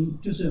大的原因，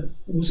就是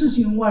5·4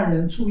新闻外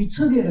人出于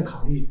策略的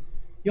考虑，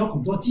有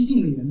很多激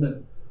进的言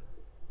论。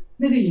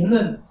那个言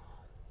论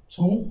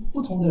从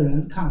不同的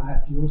人看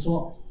来，比如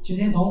说钱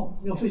玄同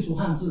要废除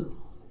汉字，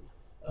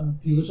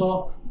比如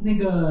说那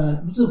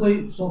个卢志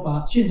辉说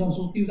把宪章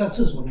书丢在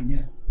厕所里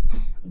面，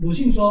鲁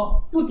迅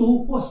说不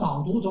读或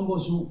少读中国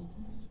书，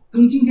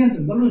跟今天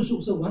整个论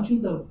述是完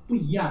全的不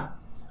一样。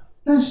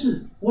但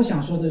是我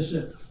想说的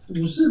是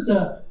，5·4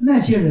的那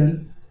些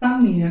人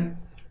当年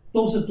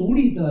都是独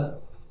立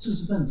的知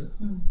识分子，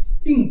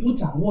并不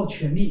掌握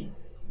权力，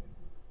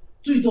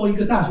最多一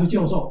个大学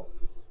教授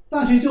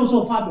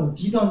发表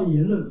极端的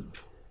言论，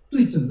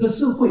对整个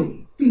社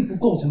会并不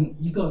构成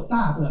一个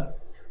大的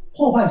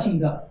破坏性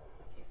的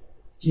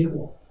结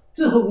果。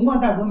这和文化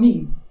大革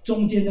命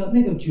中间的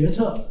那个决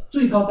策，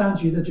最高当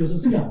局的决策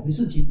是两回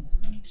事情。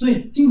所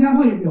以经常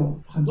会有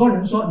很多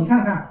人说，你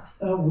看看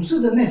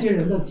5·4的那些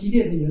人的激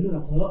烈的言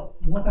论和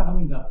文化大革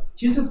命的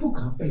其实是不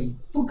可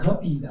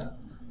比的。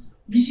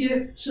一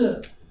些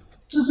是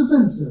知识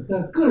分子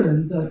的个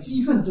人的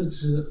激愤之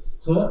词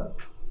和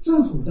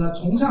政府的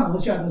从上而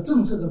下的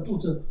政策的布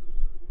置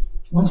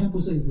完全不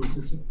是一回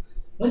事情。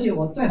而且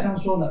我再三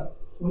说了，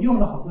我用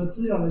了好多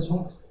资料来，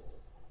从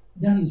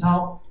梁启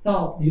超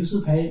到刘师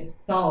培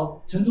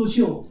到陈独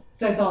秀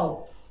再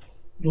到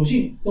鲁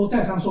迅，都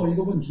再三说一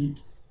个问题：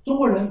中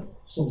国人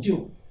守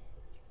旧，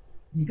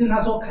你跟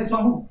他说开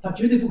窗户，他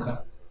绝对不肯；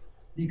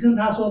你跟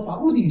他说把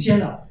屋顶掀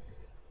了，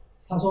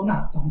他说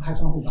那咱们开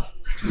窗户吧。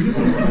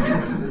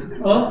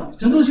而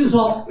陈独秀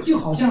说，就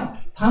好像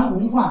谈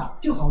文化，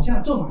就好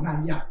像做买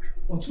卖一样，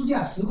我出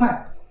价10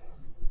块，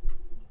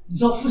你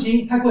说不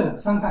行，太贵了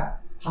，3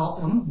块，好，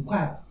我们5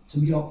块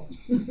成交。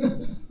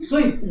所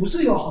以武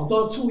士有好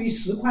多出于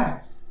10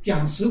块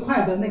讲10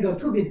块的那个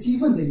特别激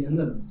愤的言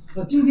论。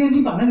今天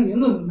你把那个言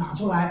论拿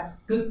出来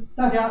跟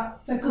大家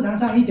在课堂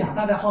上一讲，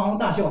大家哈哈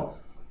大笑。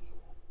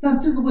但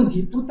这个问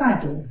题不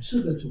代表武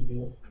士的主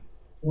流。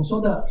我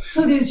说的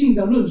策略性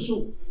的论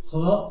述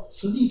和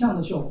实际上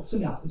的效果是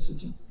2回事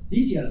情，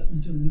理解了你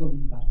就能够明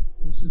白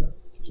武士的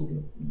主流。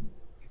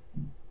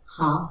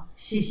好，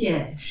谢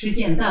谢，时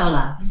间到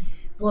了。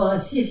我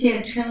谢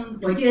谢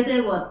我觉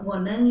得我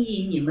能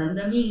以你们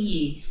的名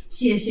义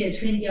谢谢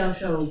陈教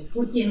授，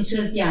不仅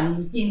是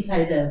讲精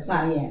彩的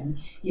发言，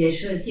也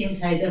是精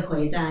彩的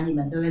回答你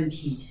们的问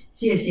题，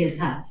谢谢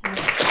他。